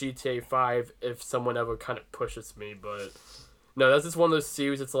jump into GTA 5 if someone ever kind of pushes me. But no, that's just one of those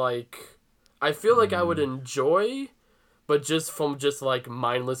series. It's like I feel like I would enjoy, but just from just like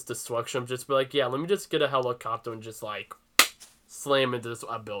mindless destruction, just be like, yeah, let me just get a helicopter and just like slam into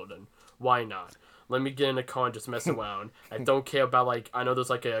a building. Why not? Let me get in a car and just mess around. I don't care about, like, I know there's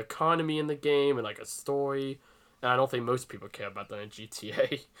like an economy in the game and like a story, and I don't think most people care about that in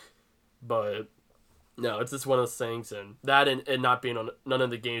GTA. But no, it's just one of those things, and that and not being on none of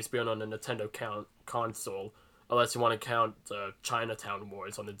the games being on a Nintendo console, unless you want to count Chinatown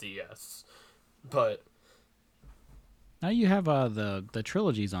Wars on the DS. But Now you have the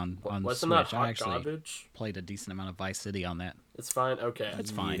trilogies on wasn't Switch. that hot I actually garbage? played a decent amount of Vice City on that. It's fine. Okay, It's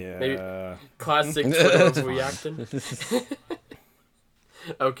fine. Yeah. Maybe- classic Twitter reacting.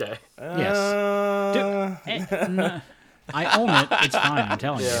 Okay. Yes. Uh, I own it. It's fine. I'm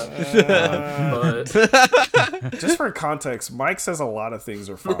telling you. Yeah. But just for context, Mike says a lot of things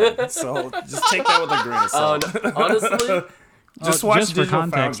are fine, so just take that with a grain of Oh, salt. no, honestly, Just watch just for Digital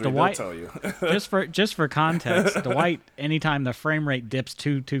context, Foundry, Dwight. they'll tell you. just for context, Dwight. Anytime the frame rate dips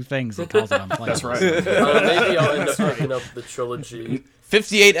two things, he calls it unplayable. That's right. Maybe I'll end up picking up the trilogy.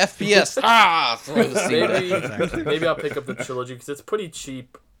 58 FPS. Throw the Steam Deck. Maybe I'll pick up the trilogy because it's pretty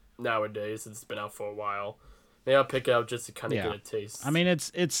cheap nowadays. It's been out for a while. Maybe I'll pick it up just to kind of Yeah. get a taste. I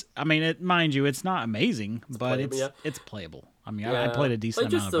mean, mind you, it's not amazing, but playable, yeah. it's playable. I mean, I Yeah. played a decent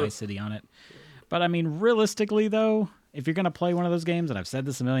Like, just amount of the- Vice City on it. But I mean, realistically though, if you're gonna play one of those games, and I've said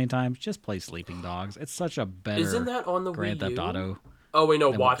this a million times, just play Sleeping Dogs. It's such a better Isn't that on the Grand Wii Theft U? Auto. Oh wait,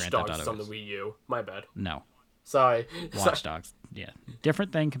 no, than what Watch Grand Theft Dogs is Auto on the is. Wii U. My bad. No, Sorry. Watch Dogs. Yeah,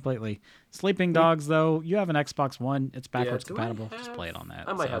 different thing completely. Sleeping Dogs though, you have an Xbox One. It's backwards do I compatible. have- Just play it on that.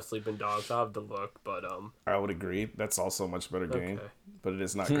 I might so. have Sleeping Dogs. I'll have to look, but I would agree. That's also a much better game, Okay. but it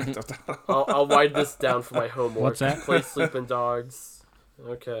is not Grand Theft Auto. I'll write this down for my homework. What's that? Play Sleeping Dogs.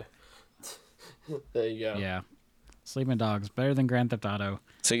 Okay. There you go. Yeah, Sleeping Dogs better than Grand Theft Auto.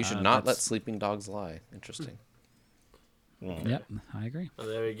 So you should not let that's- sleeping dogs lie. Interesting. Yep, I agree. Oh,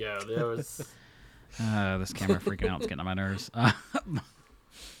 there we go. There was. This camera freaking out is getting on my nerves. All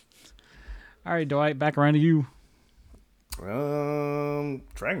right, Dwight, back around to you.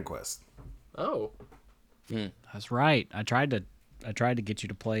 Dragon Quest. Oh. That's right. I tried to get you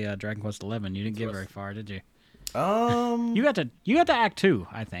to play Dragon Quest 11. You didn't get very far, did you? You got to Act 2,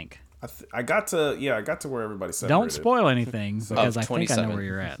 I think. I got to where everybody separated. Don't spoil anything because I think I know 27. where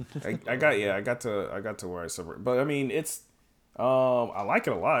you're at. I got to where I separated. But I mean, it's I like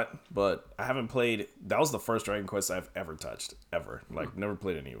it a lot, but I haven't played. That was the first Dragon Quest I've ever touched, ever. Like never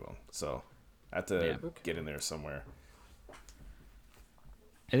played any of them. So I have to get in there somewhere.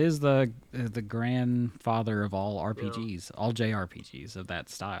 It is the grandfather of all RPGs, all JRPGs of that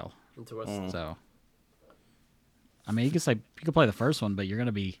style. Interesting. So, I mean, you could play the first one, but you're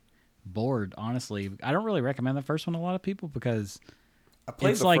gonna be bored. Honestly, I don't really recommend the first one to a lot of people because I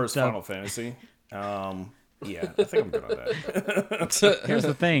played It's the like first the- Final Fantasy. Yeah, I think I'm good on that. here's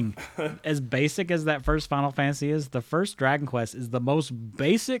the thing: as basic as that first Final Fantasy is, the first Dragon Quest is the most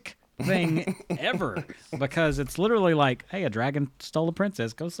basic thing ever because it's literally like, hey, a dragon stole a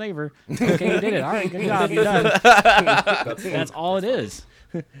princess, go save her. Okay, you did it. All right, good job, you're done. That's all it is.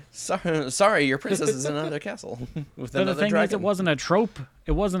 Sorry, your princess is in another castle with But the another thing dragon. is, it wasn't a trope.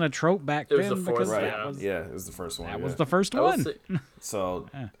 It wasn't a trope back It was then the fourth, because right. that was Yeah, it was the first one. that yeah. was the first I will one. say, So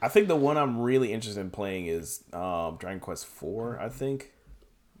I think the one I'm really interested in playing is Dragon Quest 4. I think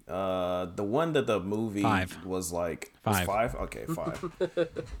the one that the movie Five. was like Five. Was 5. Okay, 5.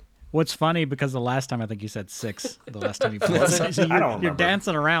 What's funny because the last time I think you said 6. The last time you played, so I don't you're remember.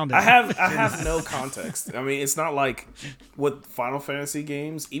 dancing around it. I have no context. I mean, it's not like with Final Fantasy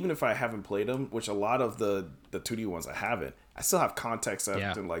games. Even if I haven't played them, which a lot of the 2D ones I haven't, I still have context as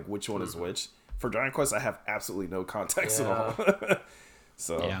Yeah. to like which one is which. For Dragon Quest, I have absolutely no context at all.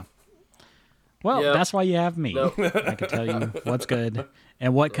 So Yeah. Well, Yeah. that's why you have me. Nope. I can tell you what's good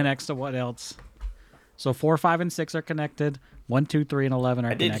and what connects to what else. So 4, 5, and 6 are connected. 1, 2, 3, and 11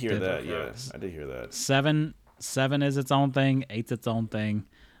 are I did connected. hear that. Yeah, I did hear that. 7 is its own thing. 8's its own thing.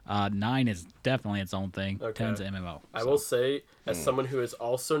 9 is definitely its own thing. Okay. 10's MMO. I will say, as someone who has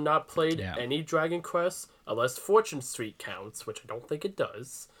also not played Yeah. any Dragon Quest, unless Fortune Street counts, which I don't think it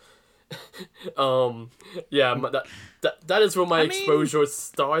does. Yeah, that is where my exposure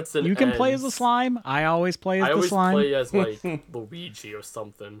starts and You can play as a ends. slime. I always play as I the always slime. play as like Luigi or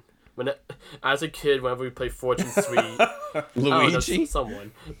something. As a kid, whenever we play Fortune Street, I don't know, Luigi?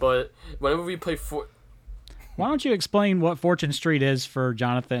 someone. But whenever we play Why don't you explain what Fortune Street is for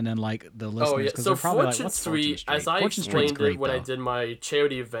Jonathan and like the listeners? Oh yeah, 'cause so they're probably Fortune like, What's Street, Fortune Street? as I Fortune Street's explained great, it when I though. did my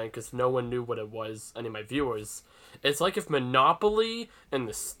charity event, because no one knew what it was, any of my viewers. It's like if Monopoly and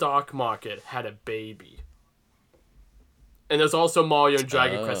the stock market had a baby. And there's also Mario and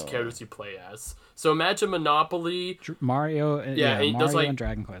Dragon Quest characters you play as. So imagine Monopoly, Mario, and Mario there's, like, and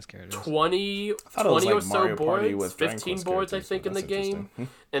Dragon Quest characters. 20 thought it was or like so Mario Party boards, with Dragon 15 Quest boards, I characters, think, so in the that's game. interesting.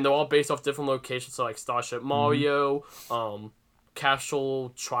 And they're all based off different locations, so like Starship Mario,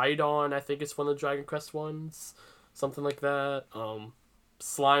 Castle Tridon, I think it's one of the Dragon Quest ones, something like that.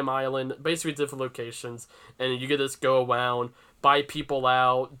 Slime Island, basically different locations, and you get to just go around, buy people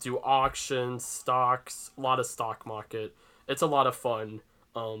out, do auctions, stocks, a lot of stock market. It's a lot of fun.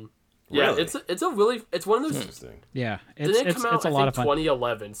 Yeah, Really? it's one of those. Interesting. Yeah, It it's didn't come out, it's a I lot think, of fun.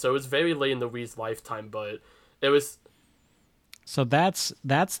 2011, so it was very late in the Wii's lifetime, but it was. So that's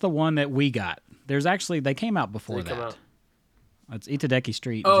the one that we got. There's actually they came out before Did it come that. out? It's Itadeki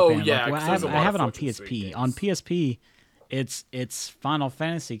Street. In Oh, Japan. yeah, Like, well, 'cause I there's have, a I lot have of it on Fortune Street PSP. games. On PSP, it's Final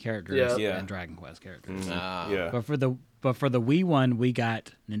Fantasy characters Yeah. Yeah. and Dragon Quest characters. Yeah. But for the Wii one, we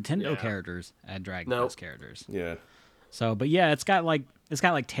got Nintendo Yeah. characters and Dragon Nope. Quest characters. Yeah. So, but yeah, it's got like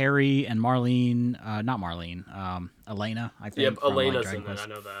Terry and Marlene, not Marlene, Elena. I think. Yep, from, like, Elena's Dragon in there. Quest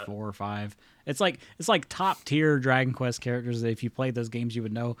I know that. 4 or 5. It's like top tier Dragon Quest characters that if you played those games you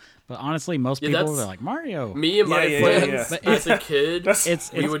would know. But honestly, most people that's- they're like Mario. Me and my Yeah, friends yeah. as a kid,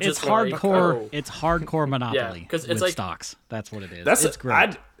 we would It's just like, hardcore. oh. It's hardcore Monopoly 'cause it's with like- stocks. That's what it is. That's it's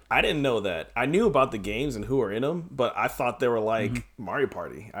great. I didn't know that. I knew about the games and who are in them, but I thought they were like Mario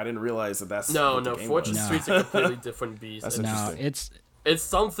Party. I didn't realize that that's No, what the no, game Fortune was. Street's a completely different beast. That's It's, No, interesting. it's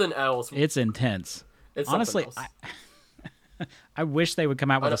something else. intense. It's Honestly, something else. I wish they would come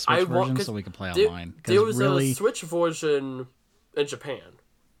out with a Switch I want- version 'cause so we could play there, online. there Because was really, a Switch version in Japan.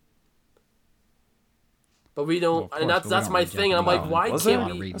 But we don't, Well, of and course, that's but we that's don't my read thing. And I'm like, Japanese. why Was can't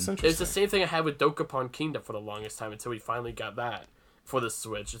it? we? That's It's interesting. It's the same thing I had with Dokapon Kingdom for the longest time until we finally got that for the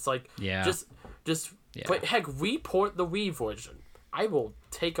Switch. It's like, Yeah. just Yeah. play, heck, report the Wii version. I will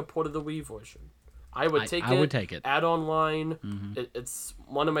take a port of the Wii version. I would take it. I would take it. Add online. It's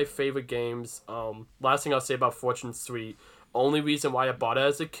one of my favorite games. Last thing I'll say about Fortune Street. Only reason why I bought it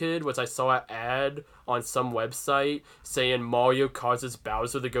as a kid was I saw an ad on some website saying Mario causes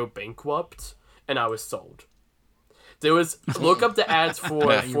Bowser to go bankrupt, and I was sold. There was look up the ads for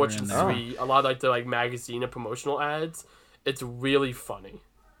bet you were Fortune in there. 3. A lot of like the like magazine and promotional ads. It's really funny.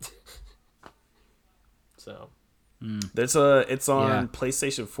 So It's on Yeah.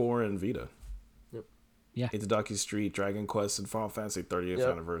 PlayStation 4 and Vita. Yep. Yeah. Itadaki Street, Dragon Quest, and Final Fantasy 30th Yep.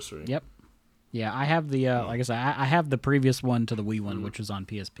 anniversary. Yep. Yeah, I have the like I said, I have the previous one to the Wii one, which was on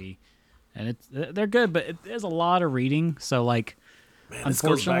PSP, and they're good, but there's a lot of reading. So like, Man, this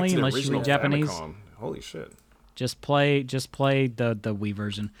goes back unfortunately, to the unless you original read Japanese, Famicom. Holy shit. just play the Wii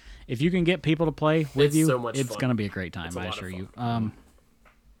version. If you can get people to play with It's you, so much it's fun. gonna be a great time. It's a I lot of assure you. fun.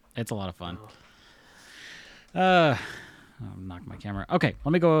 It's a lot of fun. I'll knock my camera. Okay,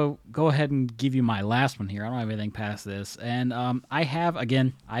 let me go ahead and give you my last one here. I don't have anything past this, and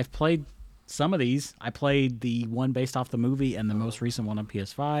I've played some of these. I played the one based off the movie and the most recent one on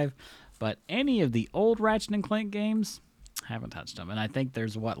PS5, but any of the old Ratchet and Clank games, haven't touched them. And I think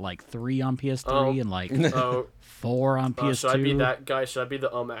there's like 3 on PS3 Oh. and like Oh, 4 on PS2. should I be that guy? Should I be the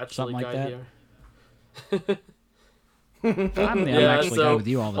actually Something like guy that. here? I'm the Yeah, actually so guy with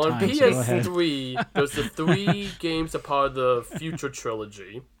you all the on time. So go ahead. PS3, there's the 3 games a part of the Future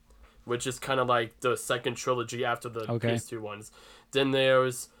Trilogy, which is kind of like the second trilogy after the Okay. PS2 ones. Then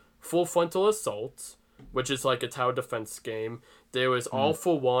there's Full Frontal Assault, which is like a tower defense game. There is All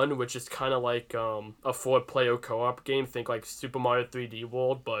for One, which is kind of like a 4-player co-op game. Think like Super Mario 3D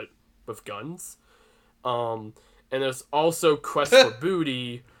World, but with guns. And there's also Quest for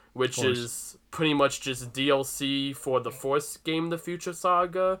Booty, which course. is pretty much just DLC for the fourth game, The Future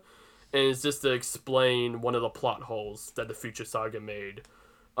Saga, and it's just to explain one of the plot holes that the Future Saga made.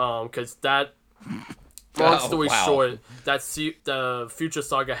 Because that, long Oh, story wow. short, the Future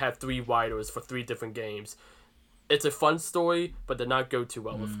Saga had 3 writers for 3 different games. It's a fun story, but did not go too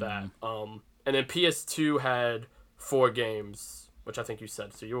well with that. And then PS2 had 4 games, which I think you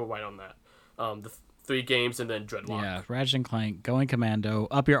said, so you were right on that. The 3 games and then Dreadlock. Yeah, Ratchet and Clank, Going Commando,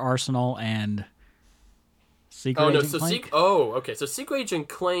 Up Your Arsenal, and Secret Oh no! Agent So Clank. okay. So Secret Agent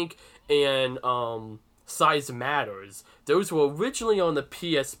Clank and Size Matters. Those were originally on the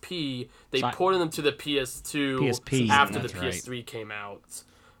PSP. They Si- ported them to the PS2 PSP, after the that's right. PS3 came out.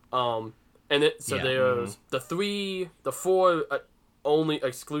 And it, so Yeah. there's the 4 only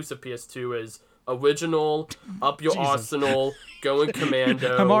exclusive PS2 is original, Up Your Jesus. Arsenal, Going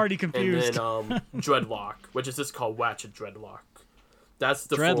Commando. I'm already confused. And then Dreadlock, which is just called Ratchet Dreadlock. That's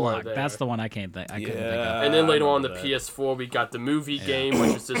the 4 Dreadlock. there. That's the one I can't think. I couldn't think of. Yeah. And then I later on the remember that. PS4, we got the movie game,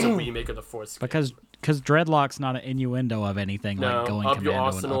 which is just a remake of the Force game. Because Dreadlock's not an innuendo of anything No, like Going Up Your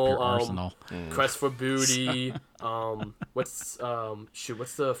Commando and Up Your Arsenal, Arsenal. Quest for Booty. What's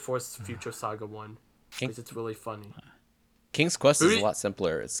the Force Future Saga one? Because it's really funny. King's Quest is Booty- a lot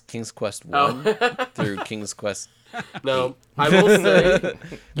simpler. It's King's Quest Oh. 1 through King's Quest. No, I will say, I mean,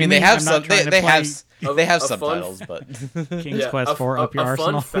 they mean have I'm some. not trying to They have. play- They have a fun- subtitles, but King's Quest 4, Up Your a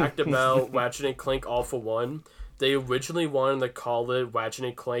Arsenal. fun fact about Ratchet and Clank All for One, they originally wanted to call it Ratchet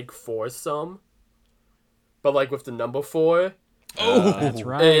and Clank Foursome, but like with the number 4. That's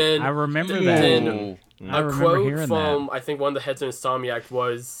right. And I remember then- that. Ooh. I A remember quote hearing from I think one of the heads of Insomniac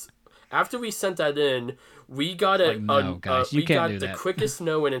was, after we sent that in, we got no, guys, you we can't got do the that. quickest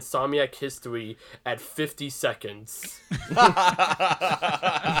no in Insomniac history at 50 seconds. They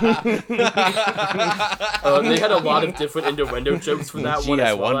had a lot of different innuendo jokes for that one Gee,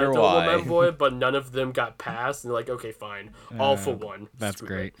 as I well. I wonder don't why. remember it, but none of them got passed. And they're like, okay, fine, all for one. That's Screw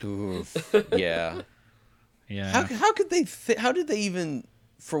great. it. Ooh. Yeah. Yeah. How could they? How did they even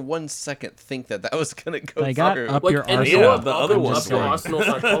for 1 second think that was gonna go They got through. up Like your in arsenal. Europe, the other up one's your going. arsenal's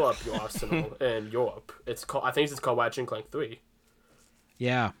not called up your arsenal in Europe. It's called. I think it's called Ratchet and Clank 3.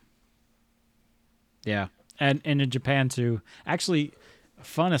 Yeah. Yeah. And in Japan too. Actually,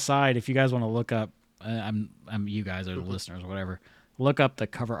 fun aside, if you guys want to look up, I'm you guys are the listeners, whatever. Look up the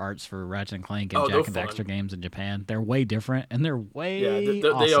cover arts for Ratchet and Clank and Oh, Jack they're and fun. Daxter games in Japan. They're way different and they're way Yeah,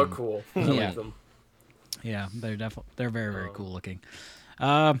 they are awesome. cool. I Yeah. like them. Yeah, they're very very cool looking.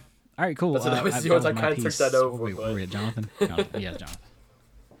 All right, cool. That was that yours. was I my kinda took piece. that over, Where but- we at, Jonathan? Jonathan? Yes, Jonathan.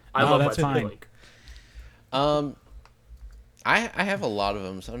 I No, love that's Ratchet and fine. Clank. I have a lot of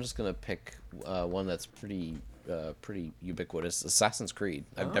them, so I'm just gonna pick one that's pretty ubiquitous. Assassin's Creed.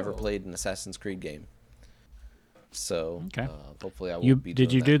 I've never Oh. played an Assassin's Creed game, so Okay. hopefully I will You be. did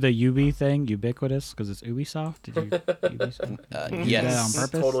doing you do that. the UB thing, ubiquitous, because it's Ubisoft? Did you Ubisoft? You did yes. that on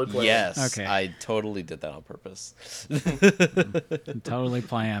purpose? Totally planned. Yes, Okay. I totally did that on purpose. Totally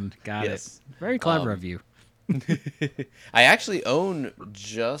planned. Got Yes. it. Very clever of you. I actually own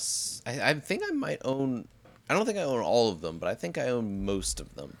just. I think I might own. I don't think I own all of them, but I think I own most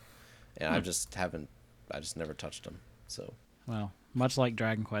of them, and I just haven't. I just never touched them. So Well, much like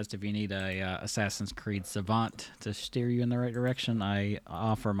Dragon Quest, if you need a Assassin's Creed savant to steer you in the right direction, I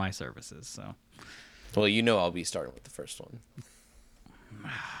offer my services. So well, I'll be starting with the first one.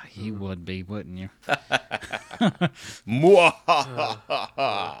 you would be, wouldn't you?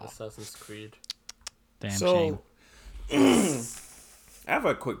 Assassin's Creed. Damn So, shame. I have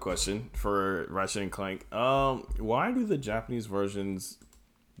a quick question for Ratchet and Clank. Why do the Japanese versions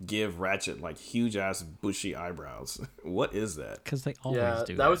give Ratchet like huge ass bushy eyebrows? What is that? Because they always Yeah,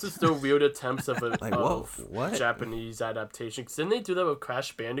 do that was just the weird attempts of a Like, whoa, of what? Japanese adaptation. 'Cause didn't they do that with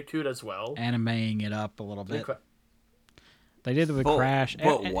Crash Bandicoot as well? animating it up a little bit. Cra- They did it with But, Crash.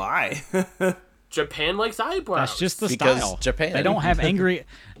 but why? Japan likes eyebrows. That's just the Because style. Japan. They don't have angry.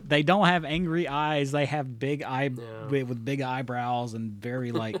 They don't have angry eyes. They have big Yeah. with big eyebrows and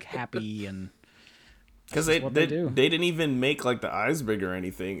very like happy and. Because what they do. they didn't even make like the eyes big or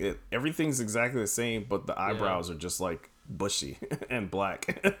anything. Everything's exactly the same, but the eyebrows are just like bushy and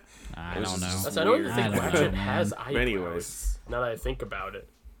black. I Which don't is know. just That's, I don't even weird. think I don't Ratchet know, has man. eyebrows. Anyways. Now that I think about it.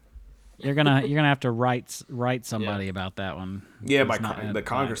 You're gonna have to write somebody about that one. Yeah, It's not the black,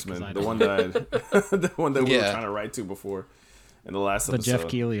 congressman, 'cause I the don't- one that the one that we were Yeah. trying to write to before in the last the episode. Jeff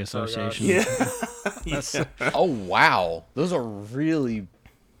Keighley Association. Yeah. Oh wow, those are really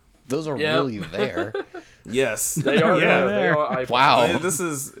there. Yes. They are, yeah. they are eyebrows. Wow. This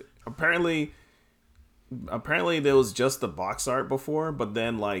is apparently there was just the box art before, but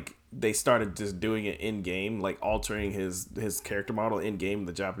then like they started just doing it in game, like altering his character model in game,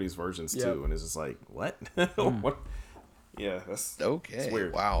 the Japanese versions Yep. too, and it's just like what? What? Yeah, that's Okay. It's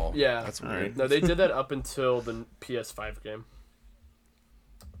weird. Wow. Yeah. That's All weird. right. No, they did that up until the PS5 game.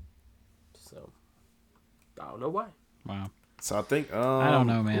 So, I don't know why. Wow. So I think don't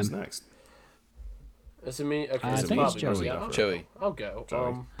know, man. Who's next? Is it me? Okay, I it's think it's probably Joey. me. Joey. I'll go.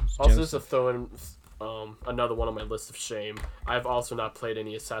 Joey. Also, just to throw in another one on my list of shame. I've also not played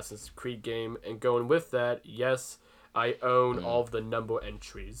any Assassin's Creed game, and going with that, yes, I own all of the number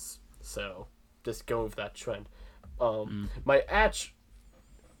entries. So, just going with that trend. My It's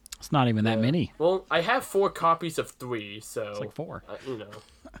not even that many. Well, I have 4 copies of 3, so It's like 4. you know.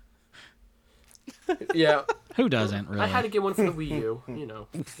 Yeah, Who doesn't really? I had to get one for the Wii U. You know,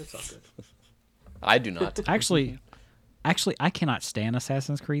 it's all good. I do not. Actually, I cannot stand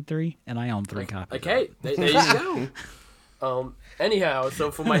Assassin's Creed 3, and I own 3 copies. Okay, there you go. Anyhow,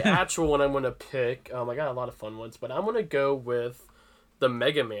 so for my actual one, I'm gonna pick. I got a lot of fun ones, but I'm gonna go with the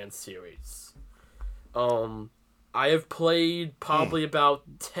Mega Man series. I have played probably about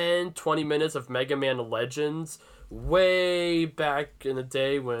 10, 20 minutes of Mega Man Legends way back in the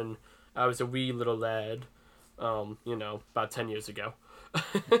day when I was a wee little lad. About 10 years ago.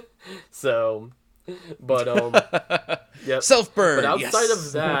 So, but yep. Self burn. But outside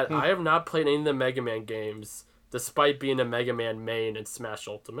of that, I have not played any of the Mega Man games, despite being a Mega Man main in Smash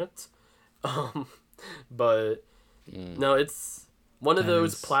Ultimate. But no, it's one of That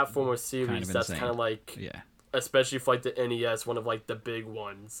those is platformer series kind of that's insane. kind of like, Yeah. especially for like the NES, one of like the big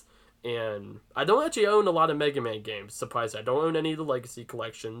ones. And I don't actually own a lot of Mega Man games. Surprisingly, I don't own any of the Legacy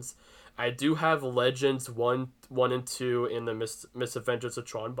collections. I do have Legends 1 and 2 in the Misadventures of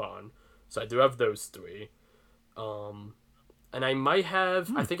Tron Bonne. So I do have those 3. And I might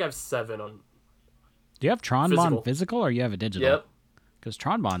have, I think I have 7 on. Do you have Tron Bond Physical. physical or you have a digital? Yep. Because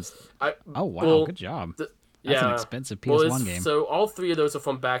Tron Bond's. I, Oh wow, well, good job. That's That's an expensive PS1 it's- game. So all 3 of those are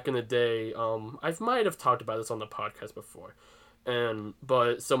from back in the day. I might have talked about this on the podcast before.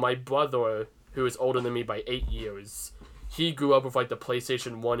 But so my brother, who is older than me by 8 years, he grew up with like the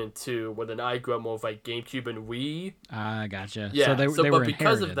PlayStation 1 and 2, where then I grew up more with like GameCube and Wii. I gotcha. Yeah, So they but were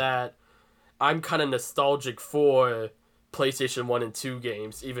because inherited. of that, I'm kind of nostalgic for PlayStation 1 and 2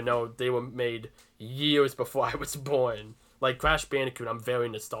 games, even though they were made years before I was born. Like Crash Bandicoot, I'm very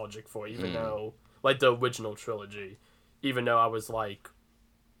nostalgic for, even though, like the original trilogy, even though I was like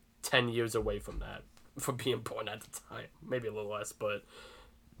 10 years away from that, for being born at the time. Maybe a little less, but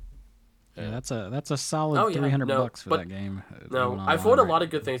Yeah, that's a solid Oh, yeah, $300 no, for but- that game. no, Even I've heard a online, lot right? of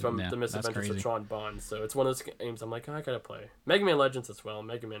good things about Yeah, the that's Misadventures of crazy. Tron Bond, so it's one of those games I'm like, oh, I gotta play. Mega Man Legends as well,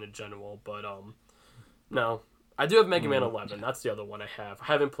 Mega Man in general, but no. I do have Mega Man 11, that's the other one I have. I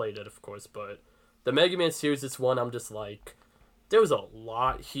haven't played it, of course, but the Mega Man series is one I'm just like, there's a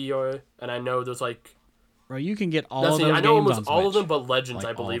lot here, and I know there's like, Bro, you can get all that's of the, those I know games almost on all of Switch. them, but Legends,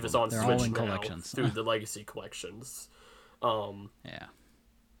 Like, I believe, all of is them. on They're all Switch in now collections. through the Legacy collections.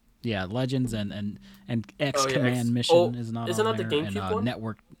 Yeah, Legends and X Oh, yeah, Command X- Mission oh, is not isn't on that the there. GameCube and, one?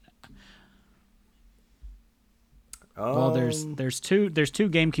 Network. Well, there's two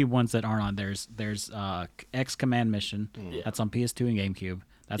GameCube ones that aren't on. There's X Command Mission. Yeah. That's on PS2 and GameCube.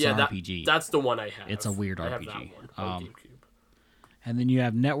 That's Yeah, an that, RPG. that's the one I have. It's a weird I have RPG. that one on GameCube. And then you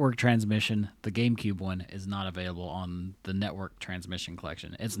have Network Transmission. The GameCube one is not available on the Network Transmission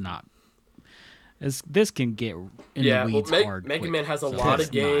collection. It's not. This can get in Yeah, the well, weeds Mega hard. Man quick, has a so lot it's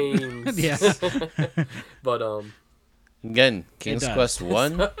of not. games. Yes. But Again, King's does. Quest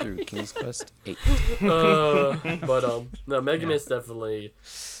 1 through King's Quest 8. no, Mega Man's definitely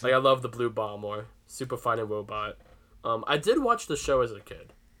like I love the Blue Bomber, Super Fighting Robot. I did watch the show as a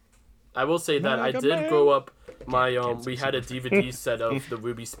kid. I will say that I Mega did Man. grow up. My Can't we say had a DVD set of the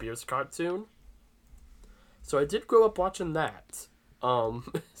Ruby Spears cartoon, so I did grow up watching that.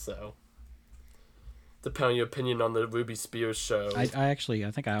 So depending on your opinion on the Ruby Spears show. I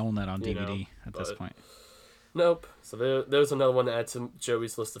think I own that on You DVD know, at this but- point. Nope. So there's another one to add to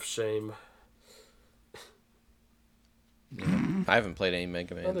Joey's list of shame. I haven't played any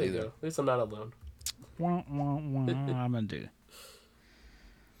Mega Oh, Man there you either. go. At least I'm not alone. Wah, wah, wah. I'm gonna do.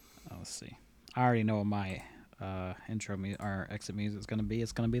 Let's see. I already know what my intro or exit music is gonna be.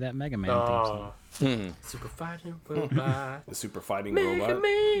 It's gonna be that Mega Man theme song. Oh, Super Fighting Robot. The super fighting Mega robot.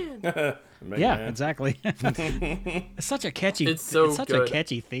 Man. Mega Yeah, Man. exactly. It's such a catchy. It's so such good. a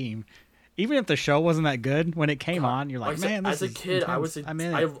catchy theme. Even if the show wasn't that good, when it came on, you're like, Like, man, this as a is kid, I intense. was I'm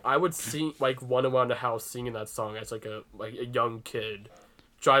in it. I would sing like run around the house singing that song as like a young kid,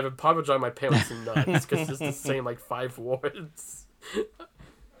 probably drive my parents nuts because it's the same like 5 words.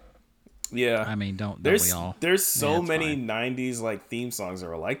 Yeah. I mean, don't there's we all? there's so Yeah, it's many fine. 90s like theme songs that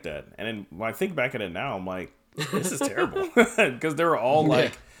are like that. And then when I think back at it now, I'm like, this is terrible. Because they were all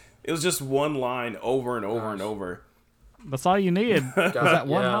like, it was just one line over and over and over. That's all you needed. Was that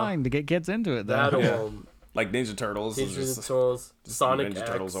one yeah. line to get kids into it. Though. That Yeah. um, Like Ninja Turtles. It was Ninja just Turtles, Sonic Ninja X.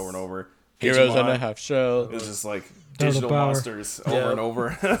 Turtles over and over. Heroes on Digimon, a Half Shell. It was just like Turtle digital power. monsters over Yeah. and over.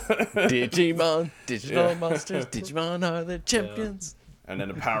 Digimon, digital Yeah. monsters. Digimon are the champions. And then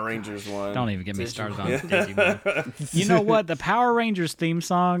the Power Rangers one. Don't even get me Digimon. started on Digimon. You know what? The Power Rangers theme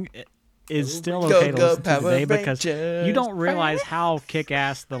song is still Go, okay to go, listen to Power today because Rangers. you don't realize how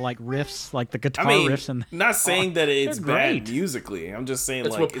kick-ass the like riffs, like the guitar I mean, riffs, and not saying that it's they're bad great. musically. I'm just saying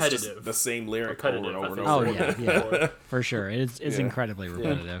It's like it's just repetitive. the same lyric over and Repetitive, I over and think over. Oh, is the yeah, word for it. for sure, it's Yeah. incredibly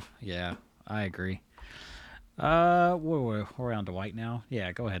repetitive. Yeah, I agree. We're on Dwight now.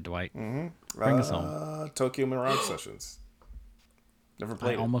 Yeah, go ahead, Dwight. Bring us home. Tokyo Mirage Sessions. Never I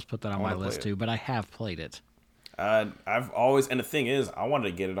played it. almost put that on my wanna play list it. too, but I have played it. I've always, and the thing is, I wanted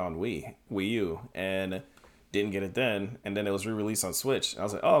to get it on Wii U, and didn't get it then, and then it was re-released on Switch. I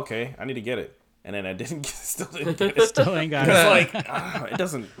was like, oh, okay, I need to get it, and then I didn't, still didn't get it. Still ain't got Because it.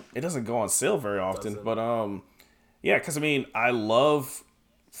 like it doesn't go on sale very often. But yeah, because I mean I love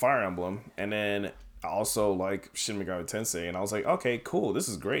Fire Emblem, and then I also like Shin Megami Tensei, and I was like, okay, cool, this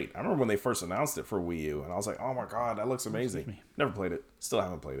is great. I remember when they first announced it for Wii U, and I was like, oh my god, that looks amazing. Never played it, still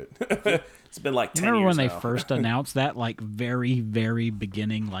haven't played it. It's been like 10 Remember years when they now. first announced that, like very, very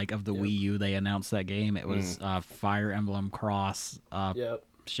beginning, like of the Wii U, they announced that game. It was Fire Emblem Cross Yep.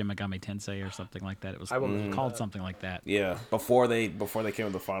 Shin Megami Tensei or something like that. It was I remember called that. something like that. Yeah, before they came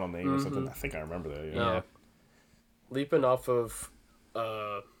with the final name or something. I think I remember that. Yeah. No. Leaping off of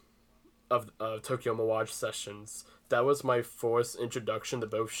Tokyo Mirage Sessions, that was my first introduction to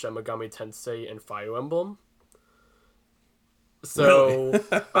both Shin Megami Tensei and Fire Emblem. So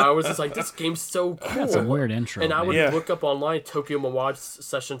I was just like, this game's so cool. That's a weird intro. And I would Yeah. look up online Tokyo Mirage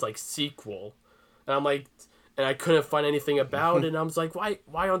Sessions like sequel, and I'm like, and I couldn't find anything about it. And I was like, why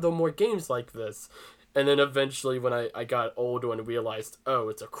aren't there more games like this? And then eventually, when I got older and realized, oh,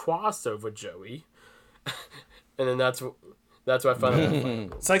 it's a crossover, Joey. and then that's what I found out.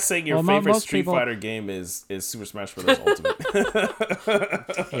 It's like saying your Well, favorite most Street people- Fighter game is Super Smash Bros. Ultimate.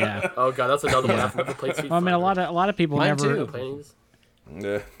 Yeah. Oh god, that's another one I've never played. Street Well, I mean, Fighter. a lot of people Mine never. too. Playing these?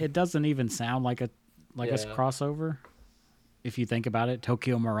 Yeah. It doesn't even sound like a Yeah. crossover. If you think about it,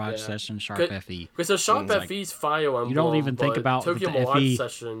 Tokyo Mirage Yeah. Session, Sharp Good- FE. Because the Sharp like- FE's Fire Emblem. You don't even think but about Tokyo the Mirage FE.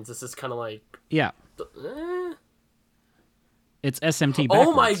 Sessions. This is kind of like. Yeah, eh. it's SMT.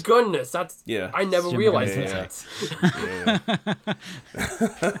 Oh my backwards. goodness, that's. Yeah. I never Jim realized Gordon, that.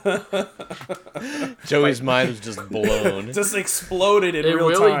 Joey's mind was just blown. Just exploded in It real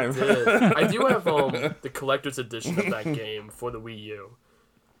really time. did. I do have the collector's edition of that game for the Wii U,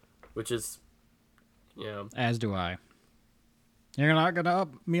 which is, yeah. As do I. You're not gonna up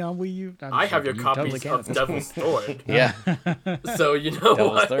me on Wii U. I'm I just have your joking. You copies totally of can. Devil's Sword, Yeah, so you know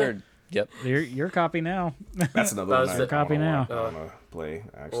Devil's what. Third. Yep. Your copy now. That's another That one was I the- copy now. want to play,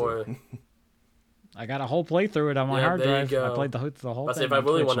 actually. Or I got a whole playthrough it on my Yeah, hard there you drive. I go. played the whole I thing. say if I on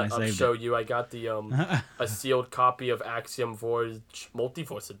really Twitch want and to I saved show it. you, I got the a sealed copy of Axiom Verge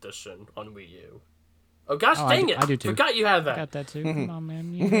Multiverse Edition on Wii U. Oh gosh, Oh, I dang do- it! I do too. Forgot you had I that. got that too. Come on,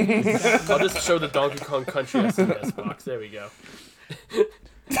 man. You I'll just show the Donkey Kong Country SNES box. There we go.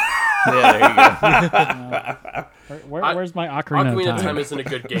 Yeah, there you go. where's my Ocarina, Ocarina of of Time Time? isn't a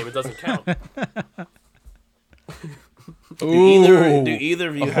good game. It doesn't count. Do either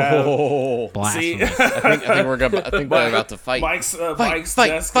of you have... Oh, See, Blasphemous. I think we're gonna. I think they're about to fight. Mike's fight,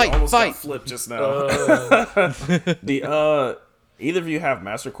 desk fight, almost fight. got flipped just now. Uh, Either of you have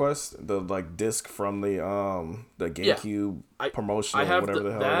Master Quest, the disc from the GameCube promotion I or have whatever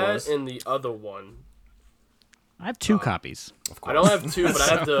the hell it that was. and the other one. I have two copies. Of course. I don't have two, but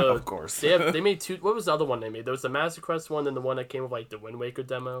I have the. Of course. They made two. What was the other one they made? There was the Master Quest one, and the one that came with like the Wind Waker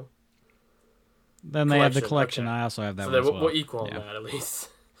demo. Then they have the Collection, collection. okay. I also have that So one as they well. we're equal on Yeah. that at least.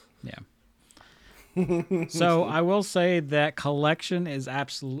 Yeah. So I will say that collection is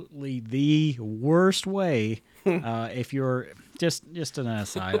absolutely the worst way. If you're just an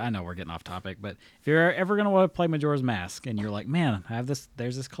aside, I know we're getting off topic, but if you're ever gonna want to play Majora's Mask and you're like, man, I have this.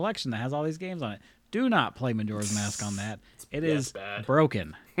 There's this collection that has all these games on it. Do not play Majora's Mask on that. It Yeah, is it's bad.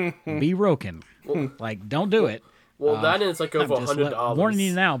 broken. Be broken. Like, don't do it. Well, that and it's like over I'm just $100. warning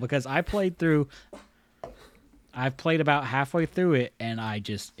you now because I've played about halfway through it and it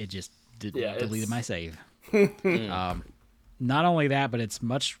just Yeah, deleted it's- my save. Not only that, but it's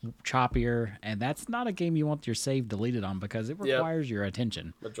much choppier, and that's not a game you want your save deleted on because it Yep. requires your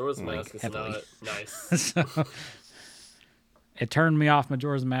attention. Majora's Mask is heavily. not nice. So it turned me off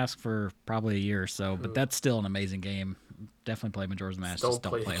Majora's Mask for probably a year or so, but that's still an amazing game. Definitely play Majora's Mask. Just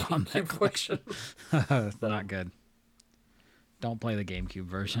don't play it on that GameCube collection. It's not good. Don't play the GameCube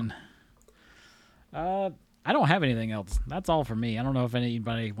version. I don't have anything else. That's all for me. I don't know if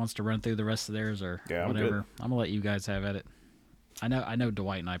anybody wants to run through the rest of theirs or Yeah, I'm whatever. good. I'm gonna let you guys have at it. I know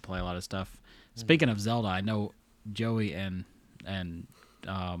Dwight and I play a lot of stuff. Speaking of Zelda, I know Joey and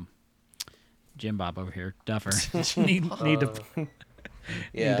Jim Bob over here, Duffer, need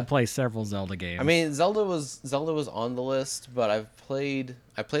to play several Zelda games. I mean, Zelda was on the list, but I played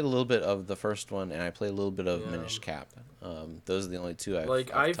a little bit of the first one, and I played a little bit of Minish Cap. Those are the only two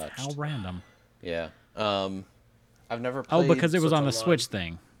I've touched. how random. Yeah. I've never Oh, played. because it was Switch on the Online. Switch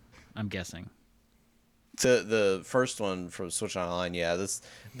thing. I'm guessing. The first one from Switch Online. Yeah,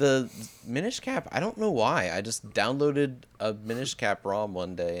 the Minish Cap. I don't know why. I just downloaded a Minish Cap ROM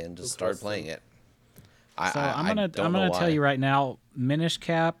one day and just started playing it. So I'm gonna tell you right now, Minish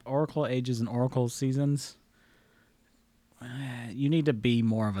Cap, Oracle Ages, and Oracle Seasons. You need to be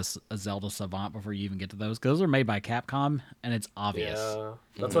more of a Zelda savant before you even get to those. 'Cause those are made by Capcom, and it's obvious Yeah,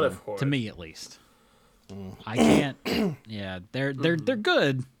 that's what I've heard. to me, at least. I can't. Yeah, they're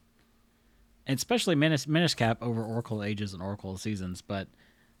good, and especially Minish Cap over Oracle Ages and Oracle Seasons, but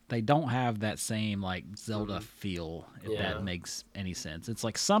they don't have that same like Zelda feel. If Yeah. that makes any sense, it's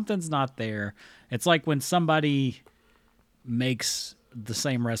like something's not there. It's like when somebody makes the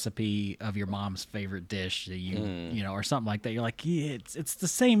same recipe of your mom's favorite dish that you know, or something like that. You're like, yeah, it's the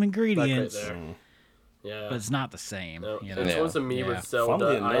same Like right ingredients, there. Yeah. but it's not the same. No, You know? in terms of me Yeah. with Zelda,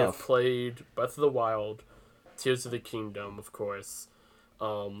 Funnily I have enough. played Breath of the Wild, Tears of the Kingdom, of course,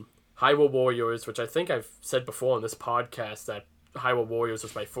 Hyrule Warriors, which I think I've said before on this podcast that Hyrule Warriors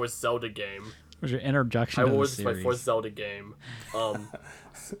was my first Zelda game. What was your introduction Hyrule to the Warriors was my series? first Zelda game.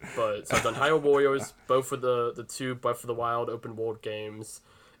 But so I've done Hyrule Warriors, both for the two Breath of the Wild open world games,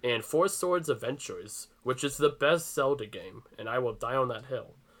 and Four Swords Adventures, which is the best Zelda game, and I will die on that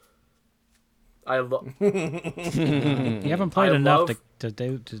hill. I love You haven't played I enough love-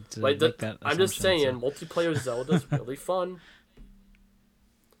 to like make that. I'm just assumption, saying, multiplayer Zelda's really fun.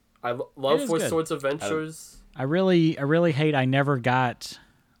 I love is Four good. Swords Adventures. I really hate I never got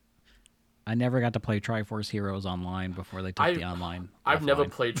to play Triforce Heroes online before they took the online. I've never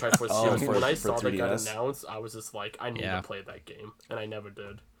offline. played Triforce Heroes. for- When I for saw that got 3DS? announced, I was just like, I need Yeah. to play that game, and I never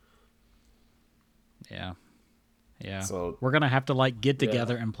did. Yeah. Yeah. So- we're gonna have to like get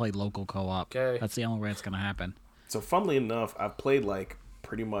together and play local co-op. Okay. That's the only way it's gonna happen. So funnily enough, I've played like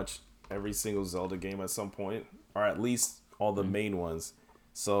pretty much every single Zelda game at some point, or at least all the main ones.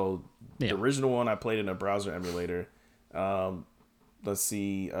 So Yeah. the original one I played in a browser emulator. Let's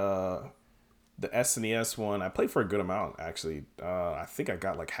see, the SNES one I played for a good amount actually. I think I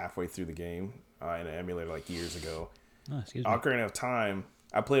got like halfway through the game in an emulator like years ago. Oh, excuse me. Ocarina of Time,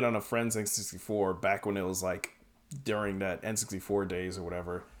 I played on a friend's N64 back when it was like during that N64 days or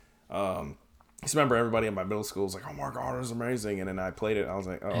whatever. I just remember everybody in my middle school was like, "Oh my god, it was amazing!" And then I played it. I was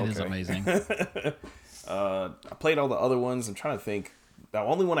like, "Oh, It okay." is amazing. I played all the other ones. I'm trying to think. The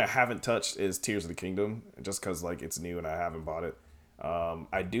only one I haven't touched is Tears of the Kingdom, just because like it's new and I haven't bought it.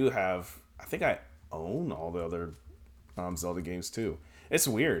 I do have. I think I own all the other Zelda games too. It's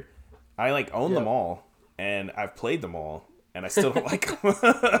weird. I like own them all, and I've played them all, and I still don't like them.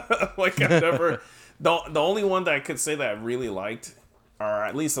 Like I've never. The only one that I could say that I really liked, or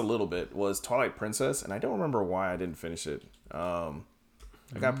at least a little bit, was Twilight Princess, and I don't remember why I didn't finish it. I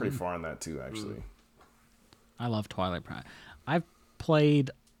got pretty far on that too, actually. I love Twilight Princess. I've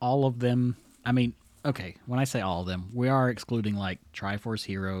played all of them. I mean, okay, when I say all of them, we are excluding like Triforce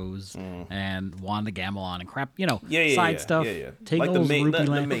Heroes and Wanda Gamelon and crap, side stuff. Yeah. Tingles, Like the Rupee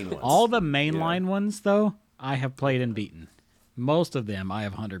Land. main ones. All the mainline ones, though, I have played and beaten. Most of them I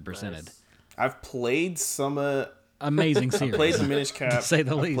have 100%ed. Nice. I've played some. Amazing series. Played the Minish Cap. To say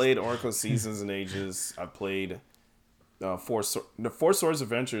the I least. played Oracle Seasons and Ages. I played the Four Swords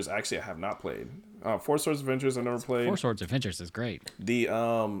Adventures. Actually, I have not played. Four Swords Adventures. I never played. Four Swords Adventures is great. The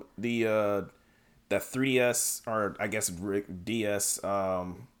 3DS or I guess DS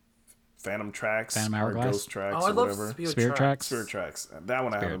Phantom Tracks, Phantom or Hourglass? Ghost Tracks, Oh, I or love whatever. Spirit Tracks. Spirit Tracks. That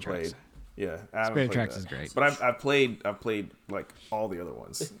one I haven't Tracks. played. Yeah, I haven't Spirit played Tracks that. is great. But I've played like all the other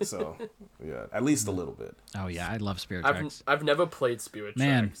ones. So yeah, at least a little bit. Oh yeah, I love Spirit Tracks. I've never played Spirit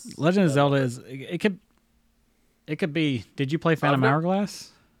Man, Tracks. Legend of Zelda is it could be. Did you play Phantom never-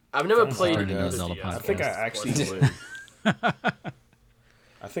 Hourglass? I've never Sounds played like the a DS. Zelda I think I podcast. actually did.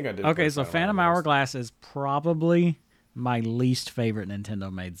 I think I did. Okay, play so Phantom Hourglass is probably my least favorite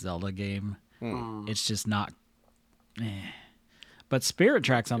Nintendo-made Zelda game. It's just not. But Spirit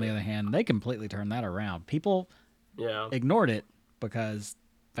Tracks, on the other hand, they completely turned that around. People Yeah. ignored it because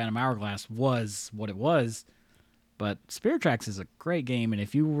Phantom Hourglass was what it was, but Spirit Tracks is a great game, and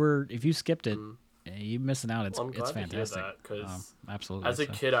if you skipped it, you're missing out. It's Well, I'm glad fantastic. to hear that, 'cause absolutely. As a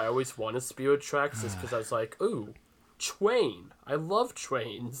so. kid, I always wanted Spirit Tracks just because I was like, ooh, train. I love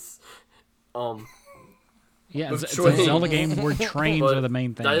trains. Yeah, With it's a trains. Zelda game where trains But are the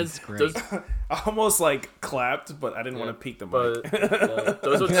main thing. that It's is, great. those, I almost like clapped, but I didn't want to peek the mic. but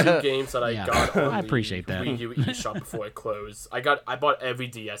those are two games that I Yeah, got on I appreciate the that. Wii U eShop before it closed. I bought every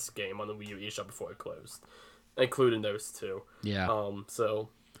DS game on the Wii U eShop before it closed, including those two. Yeah. So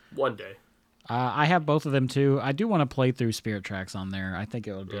one day. I have both of them too. I do want to play through Spirit Tracks on there. I think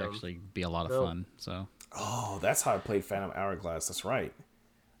it would Yeah. actually be a lot of Well- fun. So Oh, that's how I played Phantom Hourglass. That's right.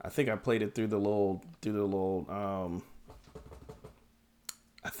 I think I played it through the little.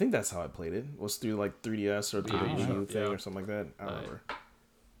 I think that's how I played it. Was through like 3DS or through the Wii U thing Yeah. or something like that. I don't remember.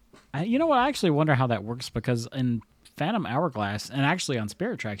 you know what? I actually wonder how that works because in Phantom Hourglass and actually on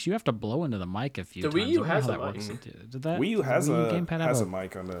Spirit Tracks, you have to blow into the mic a few The times. Wii U I wonder has how a that mic. works. Did that Wii U has Wii U a gamepad has have a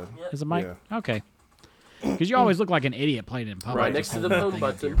mic on the. Has a mic? Yeah. Okay. Because you always look like an idiot playing it in public. Right just next to the holding home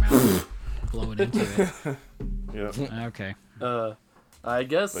that thing up to your mouth, blowing into it. Yeah. Okay. I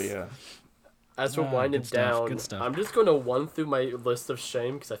guess But yeah. as we're Ah, winding good stuff, down, good stuff. I'm just going to run through my list of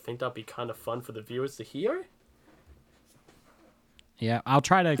shame because I think that'll be kind of fun for the viewers to hear. Yeah, I'll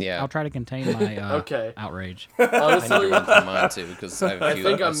try to. Yeah. I'll try to contain my Okay. outrage. I need to Honestly, run through mine too because I have a I few.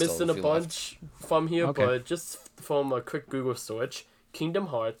 think I'm still missing have a few left. bunch from here, Okay. but just from a quick Google search, Kingdom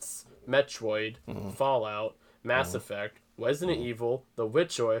Hearts, Metroid, Fallout, Mass Effect, Resident Evil, The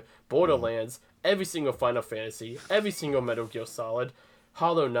Witcher, Borderlands, every single Final Fantasy, every single Metal Gear Solid,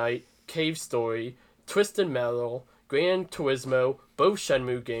 Hollow Knight, Cave Story, Twisted Metal, Gran Turismo, both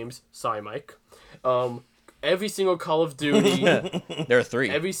Shenmue games. Sorry, Mike. Every single Call of Duty, There are three.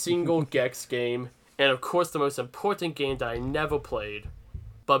 every single Gex game, and of course the most important game that I never played,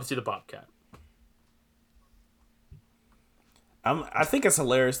 Bubsy the Bobcat. I think it's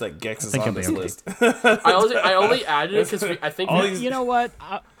hilarious that Gex is think on it'll this be list. I only added it because I think All we- these- You know what?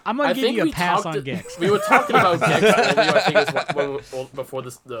 I'm gonna I give think you a we pass talked. on Gex. We were talking about Gex earlier. I think it was before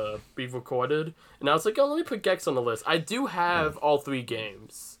we recorded, and I was like, "Oh, let me put Gex on the list." I do have all 3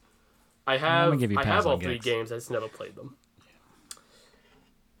 games. I gonna give you a I pass have all on 3 Gex. games. I just never played them.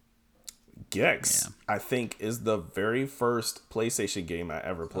 Gex, I think, is the very first PlayStation game I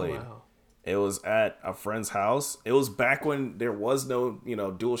ever played. Wow. It was at a friend's house. It was back when there was no,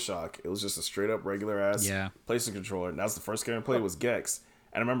 DualShock. It was just a straight up regular ass PlayStation controller. And that was the first game I played was Gex.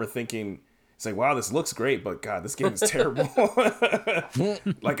 And I remember thinking, it's like, wow, this looks great, but God, this game is terrible.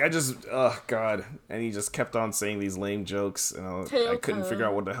 Like, oh God. And he just kept on saying these lame jokes, and I couldn't figure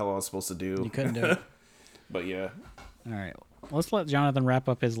out what the hell I was supposed to do. You couldn't do it. But yeah. All right, let's let Jonathan wrap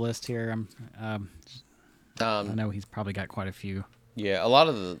up his list here. I know he's probably got quite a few. Yeah, a lot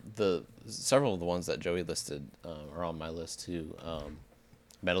of the several of the ones that Joey listed are on my list too.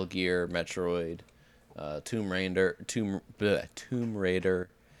 Metal Gear, Metroid, Tomb Raider,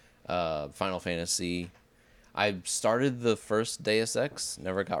 Final Fantasy. I started the first Deus Ex,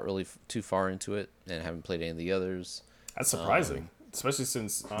 never got really too far into it, and haven't played any of the others. That's surprising, especially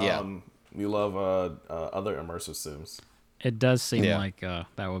since you love other immersive sims. It does seem like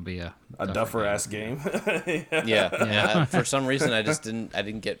that would be a duffer ass game. Yeah. For some reason, I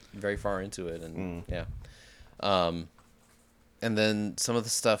didn't get very far into it, and and then some of the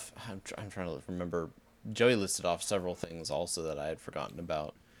stuff I'm trying to remember. Joey listed off several things also that I had forgotten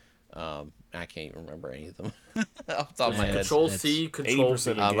about. I can't even remember any of them off the top of my head. Control C, Control 80% V.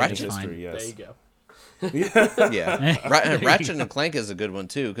 of gaming Ratchet's history, yes. There you go. Yeah, Ratchet and Clank is a good one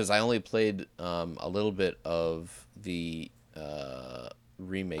too, because I only played a little bit of the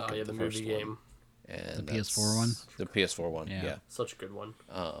remake of the the first movie game. And The PS4 one? The PS4 one, Yeah. yeah. Such a good one.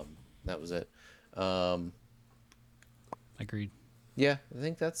 That was it. Agreed. Yeah, I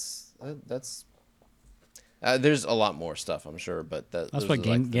think that's there's a lot more stuff, I'm sure, but That's those what are,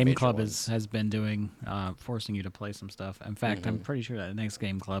 like, the Game major Club ones. has been doing, forcing you to play some stuff. In fact, I'm pretty sure that next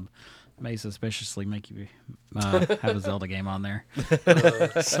Game Club may suspiciously make you have a Zelda game on there.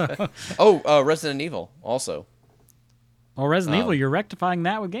 Resident Evil also. Well, Resident Evil, you're rectifying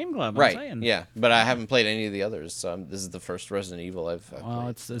that with Game Club. Right. I'm saying. Yeah, but I haven't played any of the others, so this is the first Resident Evil I've Well,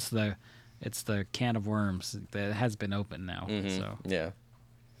 played. it's the can of worms that has been opened now. So Yeah.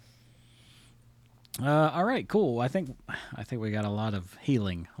 all right, cool. I think we got a lot of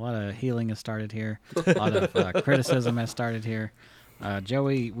healing. A lot of healing has started here. A lot of criticism has started here.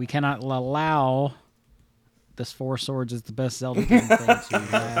 Joey, we cannot allow this Four Swords is the best Zelda game thing to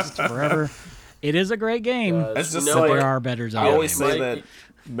last forever. It is a great game. That's just but like, there are better Zelda I always games. say Like-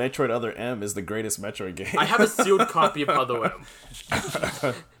 that Metroid Other M is the greatest Metroid game. I have a sealed copy of Other M.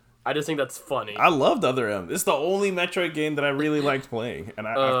 I just think that's funny. I loved Other M. It's the only Metroid game that I really liked playing, and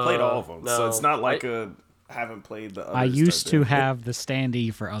I've played all of them. So no. it's not like I haven't played the others. I used type to thing. have the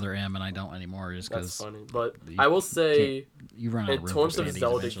standee for Other M, and I don't anymore just That's because funny. But I will say, you run out of in room terms for of standees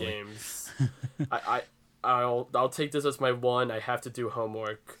Zelda eventually. games, I'll take this as my one. I have to do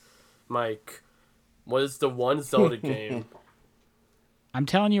homework. Mike, what is the one Zelda game? I'm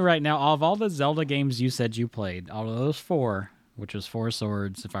telling you right now, of all the Zelda games you said you played, out of those 4, which was Four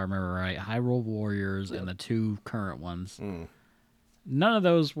Swords, if I remember right, Hyrule Warriors, and the 2 current ones, none of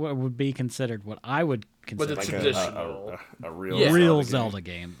those would be considered what I would consider But it's like traditional. a real Yeah. real Zelda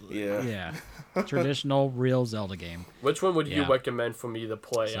game. Zelda game. Yeah. Yeah. Traditional, real Zelda game. Which one would you Yeah. recommend for me to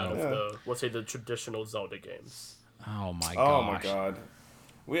play out of Yeah. the, let's say, the traditional Zelda games? Oh my gosh. Oh my god.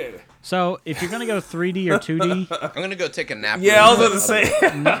 So if you're gonna go 3D or 2D, I'm gonna go take a nap. Yeah, I was about to say.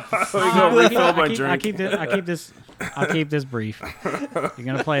 I'll keep this brief. You're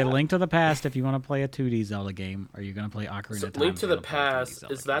gonna play Link to the Past if you want to play a 2D Zelda game, or you're gonna play Ocarina So of Time. Link if to you the wanna play a 3D Past,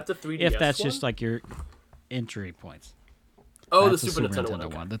 Zelda is that the game. 3DS If that's one? just like your entry points. Oh, That's the Super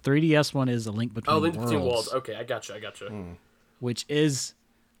Nintendo one. Okay. The 3DS one is A Link Between Oh, Link Worlds, Between Worlds. Okay, I gotcha. which is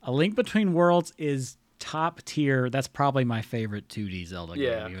A Link Between Worlds is top tier. That's probably my favorite 2D Zelda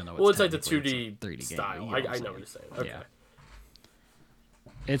Yeah. game. Even though Well, it's like the technically 2D 3D game, style. but you I know know I'm what you're saying. Okay. Yeah.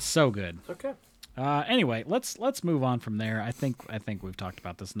 It's so good. Okay. Anyway, let's move on from there. I think we've talked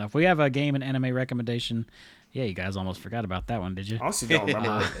about this enough. We have a game and anime recommendation. Yeah, you guys almost forgot about that one, did you? I honestly don't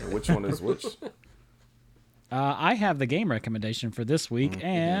remember which one is which. I have the game recommendation for this week,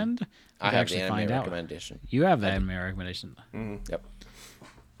 and I could have actually the anime find out. recommendation. You have the anime recommendation. Yep,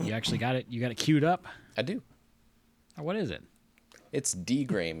 You actually got it. You got it queued up. I do. What is it? It's D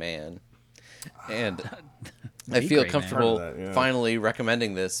Gray Man, and I D-Gray feel Man. comfortable Heard of that, yeah. finally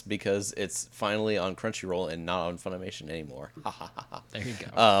recommending this because it's finally on Crunchyroll and not on Funimation anymore. There you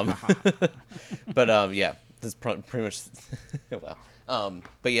go. But yeah, this is pretty much well.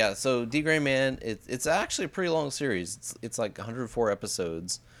 But yeah, so D Gray Man, it's actually a pretty long series. It's like 104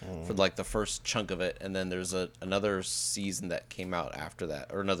 episodes for like the first chunk of it, and then there's another season that came out after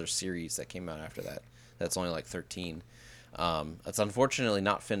that, or another series that came out after that. That's only like 13. It's unfortunately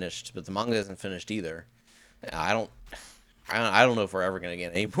not finished, but the manga isn't finished either. I don't know if we're ever gonna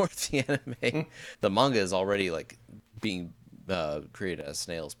get any more of the anime. The manga is already like being created at a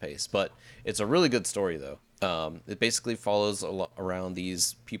snail's pace, but it's a really good story though. It basically follows around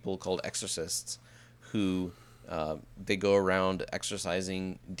these people called exorcists, who they go around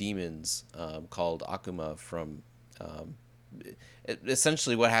exorcising demons called Akuma from.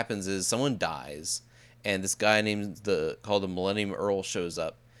 Essentially, what happens is someone dies, and this guy called the Millennium Earl shows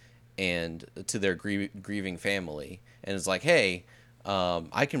up, and to their grieving family, and is like, "Hey,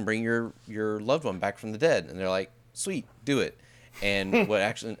 I can bring your loved one back from the dead," and they're like, "Sweet, do it." And what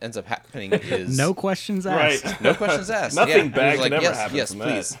actually ends up happening is No questions asked. Right. no questions asked. Nothing Yeah. bad He was can ever yes, happen yes, from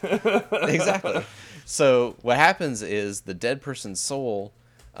please. that. Exactly. So what happens is the dead person's soul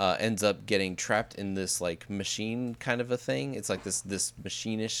ends up getting trapped in this like machine kind of a thing. It's like this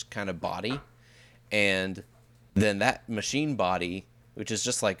machinish kind of body, and then that machine body, which is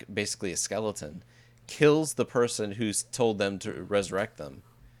just like basically a skeleton, kills the person who's told them to resurrect them,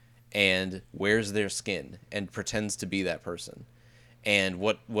 and wears their skin and pretends to be that person. And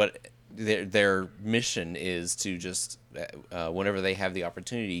what their mission is to just whenever they have the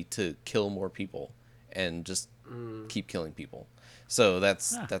opportunity to kill more people and just keep killing people. So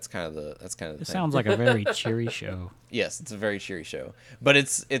that's kind of the It thing. sounds like a very cheery show. Yes, it's a very cheery show, but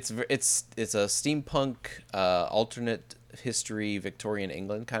it's a steampunk alternate history Victorian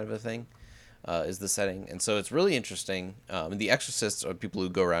England kind of a thing. Is the setting, and so it's really interesting. And the exorcists are people who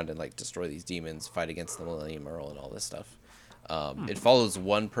go around and like destroy these demons, fight against the Millennium Earl, and all this stuff. It follows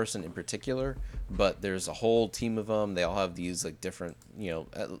one person in particular, but there's a whole team of them. They all have these like different,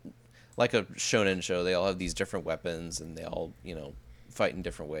 like a shonen show. They all have these different weapons, and they all fight in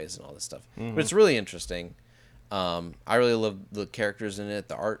different ways and all this stuff. But it's really interesting. I really love the characters in it.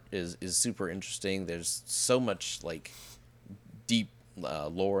 The art is super interesting. There's so much like deep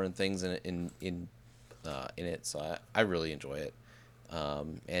lore and things in it, so I really enjoy it.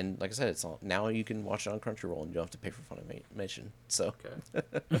 And like I said, now you can watch it on Crunchyroll, and you don't have to pay for Funimation. So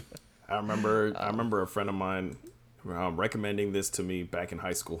Okay. I remember a friend of mine recommending this to me back in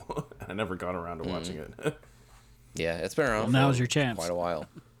high school. I never got around to watching it. yeah, it's been around. Well, for now's your chance. Quite a while.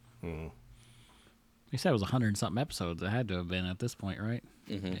 You said it was 100-something episodes. It had to have been at this point, right?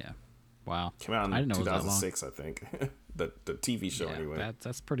 Mm-hmm. Yeah. Wow. Came out I in didn't know it was that long. 2006, I think. the TV show Yeah, anyway.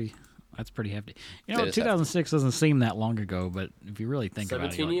 that's pretty hefty. It is 2006 doesn't seem that long ago, but if you really think about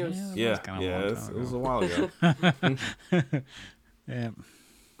it, 17 you're like, years? Yeah, that's kinda a long it time was ago. a while ago. Yeah.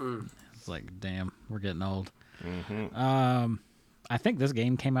 It's like, damn, we're getting old. Mm-hmm. I think this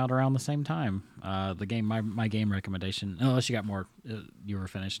game came out around the same time. The game, my game recommendation, unless you got more, you were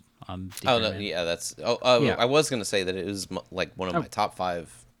finished on. Oh Deeper no, Man. yeah, that's. Yeah. I was gonna say that it was like one of Oh. my top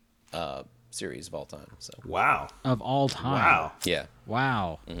 5 series of all time. So Wow. Of all time. Wow. yeah,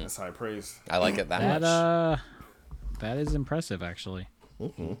 Wow. That's high praise. I like it that That much. that is impressive, actually.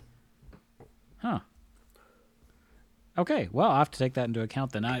 Mm-hmm. Huh. Okay, well, I'll have to take that into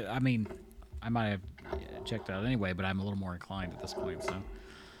account then. I mean, I might have checked it out anyway, but I'm a little more inclined at this point.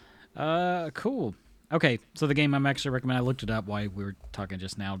 So, cool. Okay, so the game I'm actually recommending, I looked it up while we were talking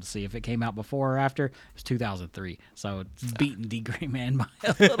just now to see if it came out before or after. It was 2003, so it's beating D Gray Man by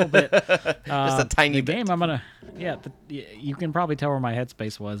a little bit. Just a tiny the bit. game I'm gonna, you can probably tell where my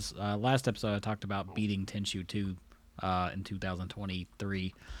headspace was. Last episode I talked about beating Tenchu 2 in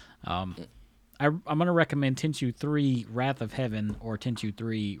 2023. I'm gonna recommend Tenchu 3 Wrath of Heaven or Tenchu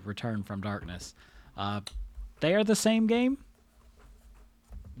 3 Return from Darkness. They are the same game.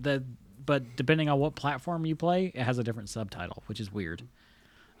 But depending on what platform you play, it has a different subtitle, which is weird.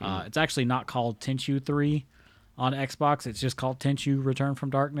 It's actually not called Tenchu 3 on Xbox. It's just called Tenchu Return from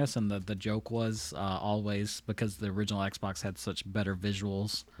Darkness, and the joke was always because the original Xbox had such better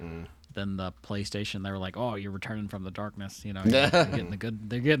visuals than the PlayStation. They were like, "Oh, you're returning from the darkness." They're getting the good.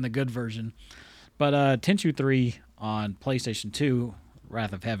 They're getting the good version. But Tenchu 3 on PlayStation 2,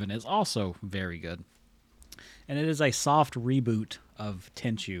 Wrath of Heaven, is also very good, and it is a soft reboot of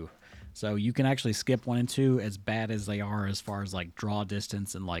Tenchu. So you can actually skip 1 and 2, as bad as they are as far as like draw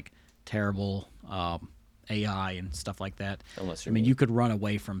distance and like terrible AI and stuff like that. Unless I you're mean, me. you could run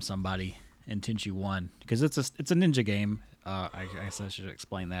away from somebody in Tenchu 1 because it's a ninja game. I guess I should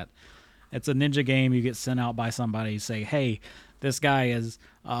explain that. It's a ninja game. You get sent out by somebody, say, "Hey, this guy is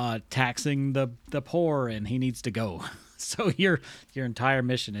taxing the poor and he needs to go." So your entire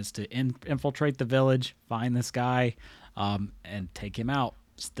mission is to infiltrate the village, find this guy, and take him out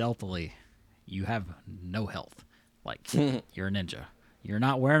stealthily. You have no health. Like, you're a ninja. You're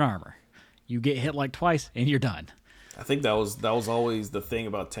not wearing armor. You get hit like twice, and you're done. I think that was always the thing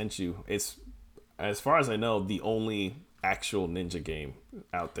about Tenchu. It's, as far as I know, the only actual ninja game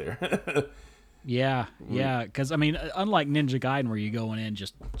out there. Yeah, yeah. Because, I mean, unlike Ninja Gaiden, where you go in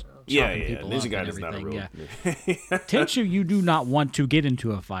just chopping people Ninja up Gaiden and is not a everything, real. yeah. Tenchu, you do not want to get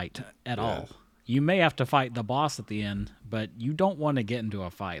into a fight at all. You may have to fight the boss at the end, but you don't want to get into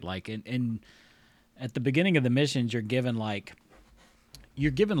a fight. Like, at the beginning of the missions, you're given limited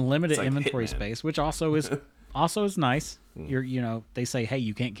like inventory Hitman. space, which also is nice. They say, hey,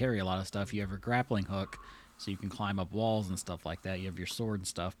 you can't carry a lot of stuff. You have your grappling hook, so you can climb up walls and stuff like that. You have your sword and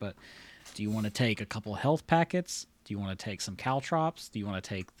stuff. But do you want to take a couple health packets? Do you want to take some caltrops? Do you want to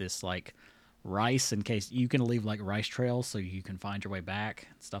take this like rice in case you can leave like rice trails so you can find your way back,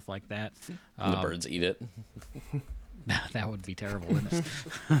 stuff like that? And the birds eat it. That would be terrible, wouldn't it?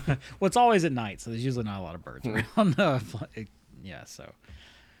 Well, it's always at night, so there's usually not a lot of birds around. Yeah, so.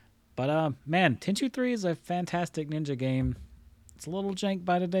 But, man, Tenchu 3 is a fantastic ninja game. It's a little jank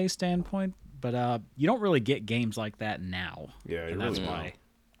by today's standpoint, but you don't really get games like that now. Yeah, you and that's really why. don't.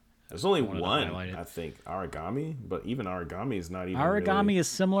 There's only wanted to one, highlight it. I think, Origami, but even Origami is not even Origami really is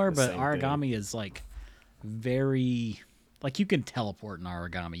similar, the but same Origami is, like, very... Like, you can teleport in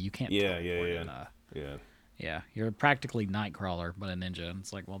Origami. You can't teleport in... Yeah. Yeah, you're practically Nightcrawler, but a ninja. And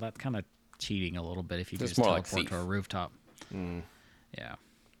it's like, well, that's kind of cheating a little bit if you It's just more like teleport to Thief. a rooftop.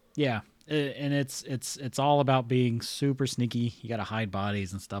 Yeah, and it's all about being super sneaky. You got to hide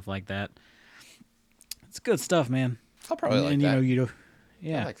bodies and stuff like that. It's good stuff, man. I'll probably like and that. you do,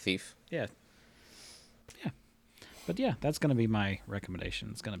 yeah, I like Thief. yeah. But yeah, that's going to be my recommendation.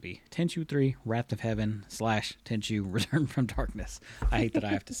 It's going to be Tenchu 3, Wrath of Heaven / Tenchu Return from Darkness. I hate that I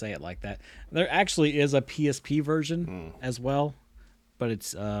have to say it like that. There actually is a PSP version as well, but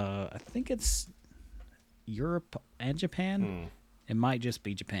it's I think it's Europe and Japan. It might just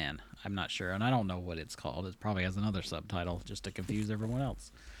be Japan. I'm not sure, and I don't know what it's called. It probably has another subtitle just to confuse everyone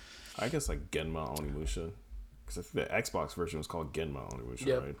else. I guess like Genma Onimusha. Because I think the Xbox version was called Genma Onimusha,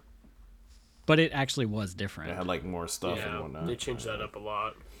 Yep. right? But it actually was different. It had like more stuff and Yeah, whatnot. they changed that up a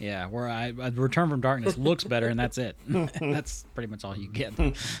lot. Yeah, where Return from Darkness looks better, and that's it. That's pretty much all you get.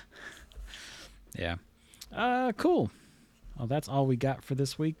 Yeah. Cool. Well, that's all we got for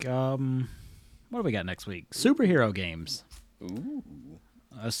this week. What do we got next week? Superhero games. Ooh.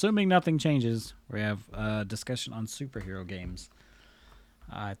 Assuming nothing changes, we have a discussion on superhero games.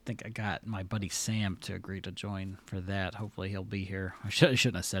 I think I got my buddy Sam to agree to join for that. Hopefully he'll be here. I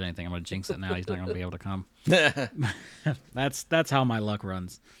shouldn't have said anything. I'm going to jinx it now. He's not going to be able to come. That's how my luck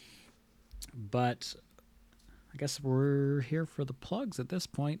runs. But I guess we're here for the plugs at this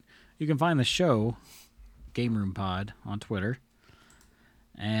point. You can find the show, Game Room Pod, on Twitter.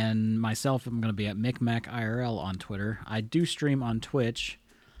 And myself, I'm going to be at MicMacIRL on Twitter. I do stream on Twitch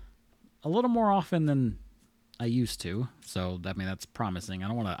a little more often than I used to, so I mean that's promising. I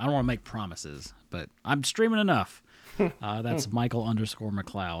don't want to make promises, but I'm streaming enough. That's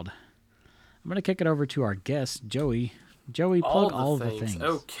Michael_McLeod. I'm gonna kick it over to our guest, Joey. Joey, plug all the things.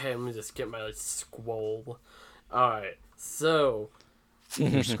 Okay, let me just get my scroll. All right, so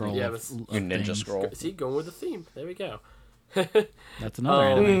Your scroll. Yeah, of- it's- of Your ninja things. scroll. see, going with the theme. There we go. That's another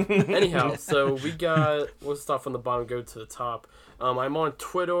anime. Anyhow, so we'll start from the bottom, go to the top. I'm on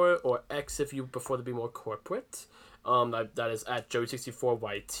Twitter or X if you prefer to be more corporate. That is at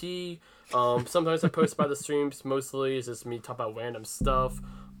Joey64YT. Sometimes I post about the streams. Mostly it's just me talk about random stuff.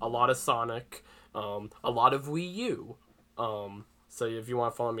 A lot of Sonic. A lot of Wii U. So if you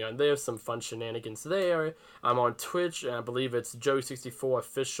want to follow me on there, some fun shenanigans there. I'm on Twitch, and I believe it's Joey64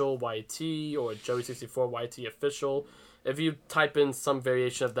 Official YT or Joey64 YT Official. If you type in some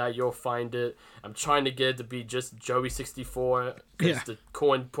variation of that, you'll find it. I'm trying to get it to be just Joey64 because Yeah.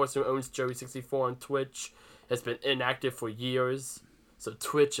 the person who owns Joey64 on Twitch has been inactive for years. So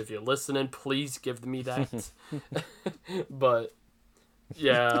Twitch, if you're listening, please give me that. But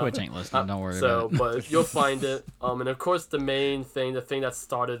yeah, Twitch ain't listening. Don't worry so, about it. but you'll find it. And of course, the main thing, the thing that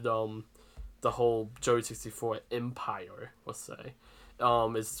started the whole Joey64 empire, we'll say,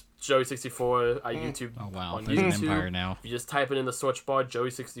 is Joey64 at YouTube. Oh wow, on there's an YouTube. empire now. If you just type it in the search bar,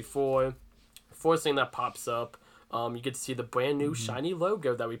 Joey64, first thing that pops up, you get to see the brand new shiny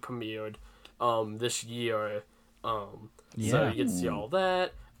logo that we premiered this year. So Yeah. you get to see all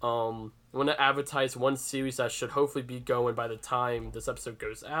that. I'm going to advertise one series that should hopefully be going by the time this episode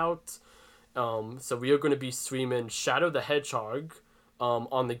goes out. So we are going to be streaming Shadow the Hedgehog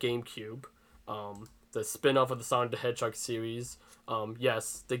on the GameCube, the spin-off of the Sonic the Hedgehog series.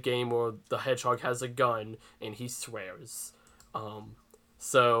 Yes, the game where the hedgehog has a gun and he swears.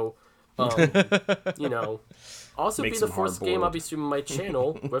 So, you know, also Makes be the him first game I'll hard-boiled. be streaming my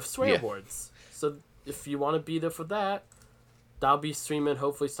channel with swear Yeah. words. So if you want to be there for that, that'll be streaming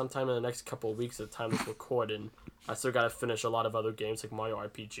hopefully sometime in the next couple of weeks at the time it's recording. I still gotta finish a lot of other games like Mario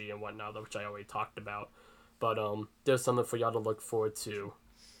RPG and whatnot, which I already talked about. But there's something for y'all to look forward to.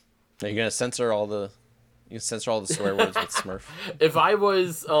 Are you gonna censor all the swear words with Smurf? If I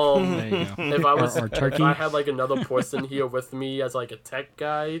was There you go. if I was Or turkey. if I had like another person here with me as like a tech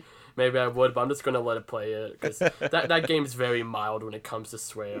guy, maybe I would, but I'm just gonna let it play it because that game's very mild when it comes to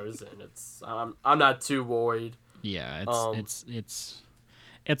swears, and it's I'm not too worried. Yeah, Um, it's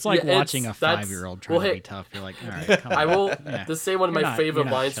like yeah, watching a that's- 5-year-old trying well, to hey, be tough. You're like, all right, come on. I will Yeah. just say one of You're my not- favorite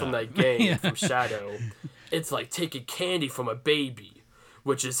you're not lines shut from up. that game Yeah. from Shadow. It's like taking candy from a baby,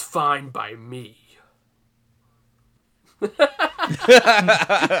 which is fine by me.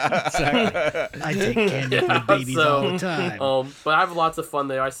 Exactly. I take candy from babies So, all the time. But I have lots of fun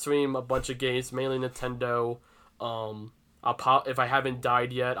there. I stream a bunch of games, mainly Nintendo. If I haven't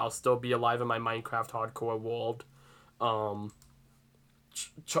died yet, I'll still be alive in my Minecraft hardcore world.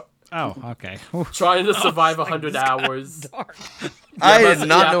 Oh, okay. Trying to survive 100 hours. I that's- did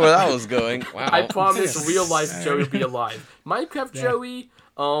not yeah. know where that was going. Wow. I promise real life Joey will be alive. Minecraft Joey,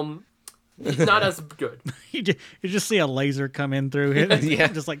 not as good. you just see a laser come in through it. Yeah.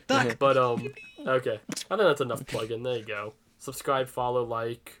 Just like, duck. But okay. I think that's enough plug-in. There you go. Subscribe, follow,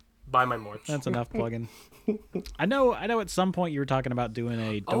 like, buy my merch. That's enough plug-in. I know at some point you were talking about doing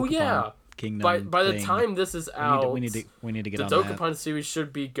a Dokapon Oh yeah. Kingdom By the thing. time this is out, we need to get the on that. Dokapon series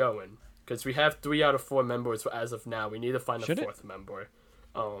should be going because we have 3 out of 4 members as of now. We need to find Should a it? 4th member.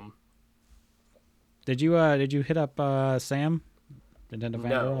 Did you hit up Sam, Nintendo Fangirl?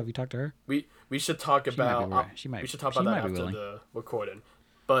 No. Have you talked to her? We should talk might be about willing- she might- we should talk she about might that be after willing. the recording.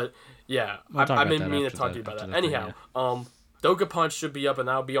 But yeah, We'll talk I've about been that meaning to after talk the- to you about after that. the thing, Anyhow, Dokapon should be up, and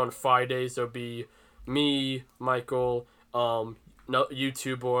that'll be on Fridays. There'll be me, Michael, no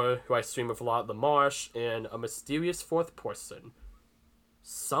YouTuber who I stream with a lot, The Marsh, and a mysterious 4th person.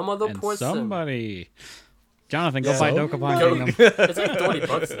 Some other And person. somebody. Jonathan, go Yeah. buy Dokapon Go- Kingdom. It's like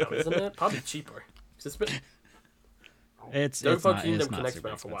 $20 now, isn't it? Probably cheaper. 'Cause It's been It's Dokapon not, Kingdom it's not connects super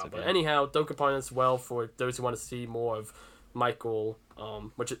around for a while. expensive But yet. anyhow, Dokapon as well for those who want to see more of Michael.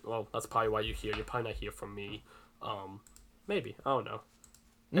 That's probably why you're here. You're probably not here from me. Maybe I don't know.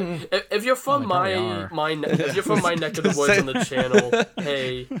 If you're from Well, they probably if you're from my neck of the woods on the channel,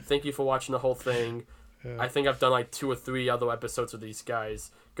 hey, thank you for watching the whole thing. I think I've done like 2 or 3 other episodes with these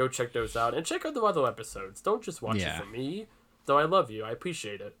guys. Go check those out and check out the other episodes. Don't just watch Yeah. it for me. Though I love you, I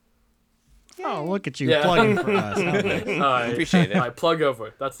appreciate it. Oh, look at you Yeah. plugging for us. How nice. All right, Appreciate it. All right, plug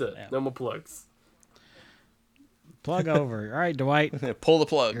over. That's it. Yeah. No more plugs. Plug over. All right, Dwight, Pull the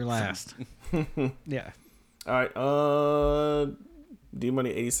plug. you're last. Yeah. All right, D-Money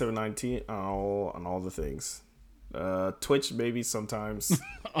 8719 on all the things. Twitch maybe sometimes.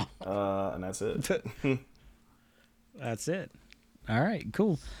 And that's it. That's it. All right,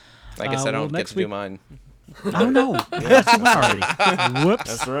 cool. I guess I well, don't get next to do week- mine. Oh no, that's one already. Whoops.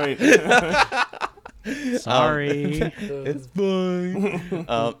 That's right. Sorry. It's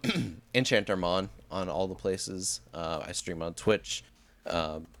fine. Enchantermon on all the places. I stream on Twitch.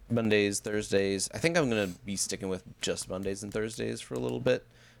 Mondays, Thursdays. I think I'm gonna be sticking with just Mondays and Thursdays for a little bit.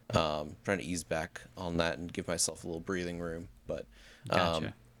 Trying to ease back on that and give myself a little breathing room. But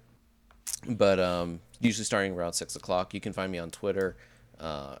Gotcha. Usually starting around 6 o'clock. You can find me on Twitter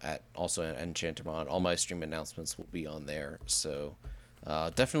at also Enchantermon. All my stream announcements will be on there. So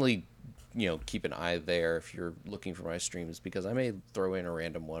definitely, keep an eye there if you're looking for my streams, because I may throw in a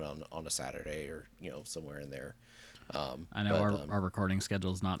random one on a Saturday or somewhere in there. I know but, our recording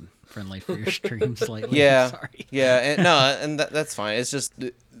schedule is not friendly for your streams lately. Yeah, Sorry. yeah, and that's fine. It's just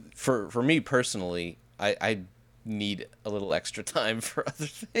for me personally, I need a little extra time for other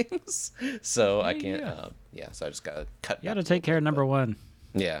things, so I can't. Yeah. So I just gotta cut. You got to back a take care of little number bit, one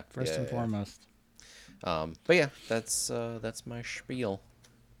but- Yeah, first and foremost. But yeah, that's my spiel.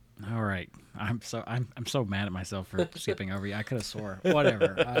 All right. I'm so mad at myself for skipping over you. I could have swore.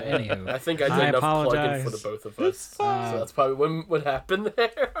 Whatever. Anywho, I think I did enough plugging apologize. for the both of us. So that's probably what happened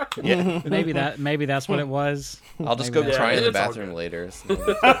there. Yeah, Maybe that's what it was. I'll just Maybe go that's cry in the it's all bathroom good. later. No,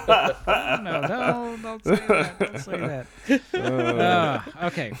 don't say that. Don't say that.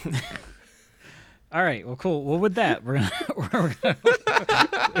 Okay. All right. Well, cool. Well, with that, we're gonna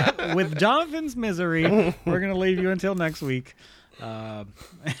with Jonathan's misery, we're gonna leave you until next week.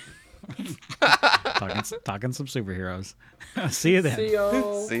 Talking some superheroes. See you then. See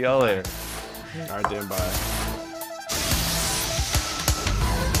y'all. See y'all later. All right, then, bye.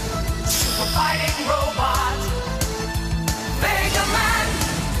 robot. Mega Man.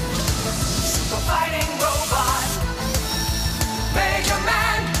 Super fighting robot. Mega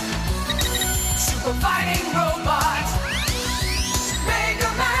Man. Super fighting robot.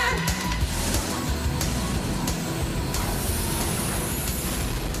 Mega Man.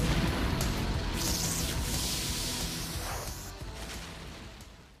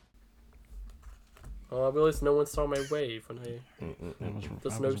 Oh, I realized no one saw my wave when I.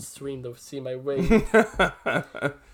 There's no stream to see my wave.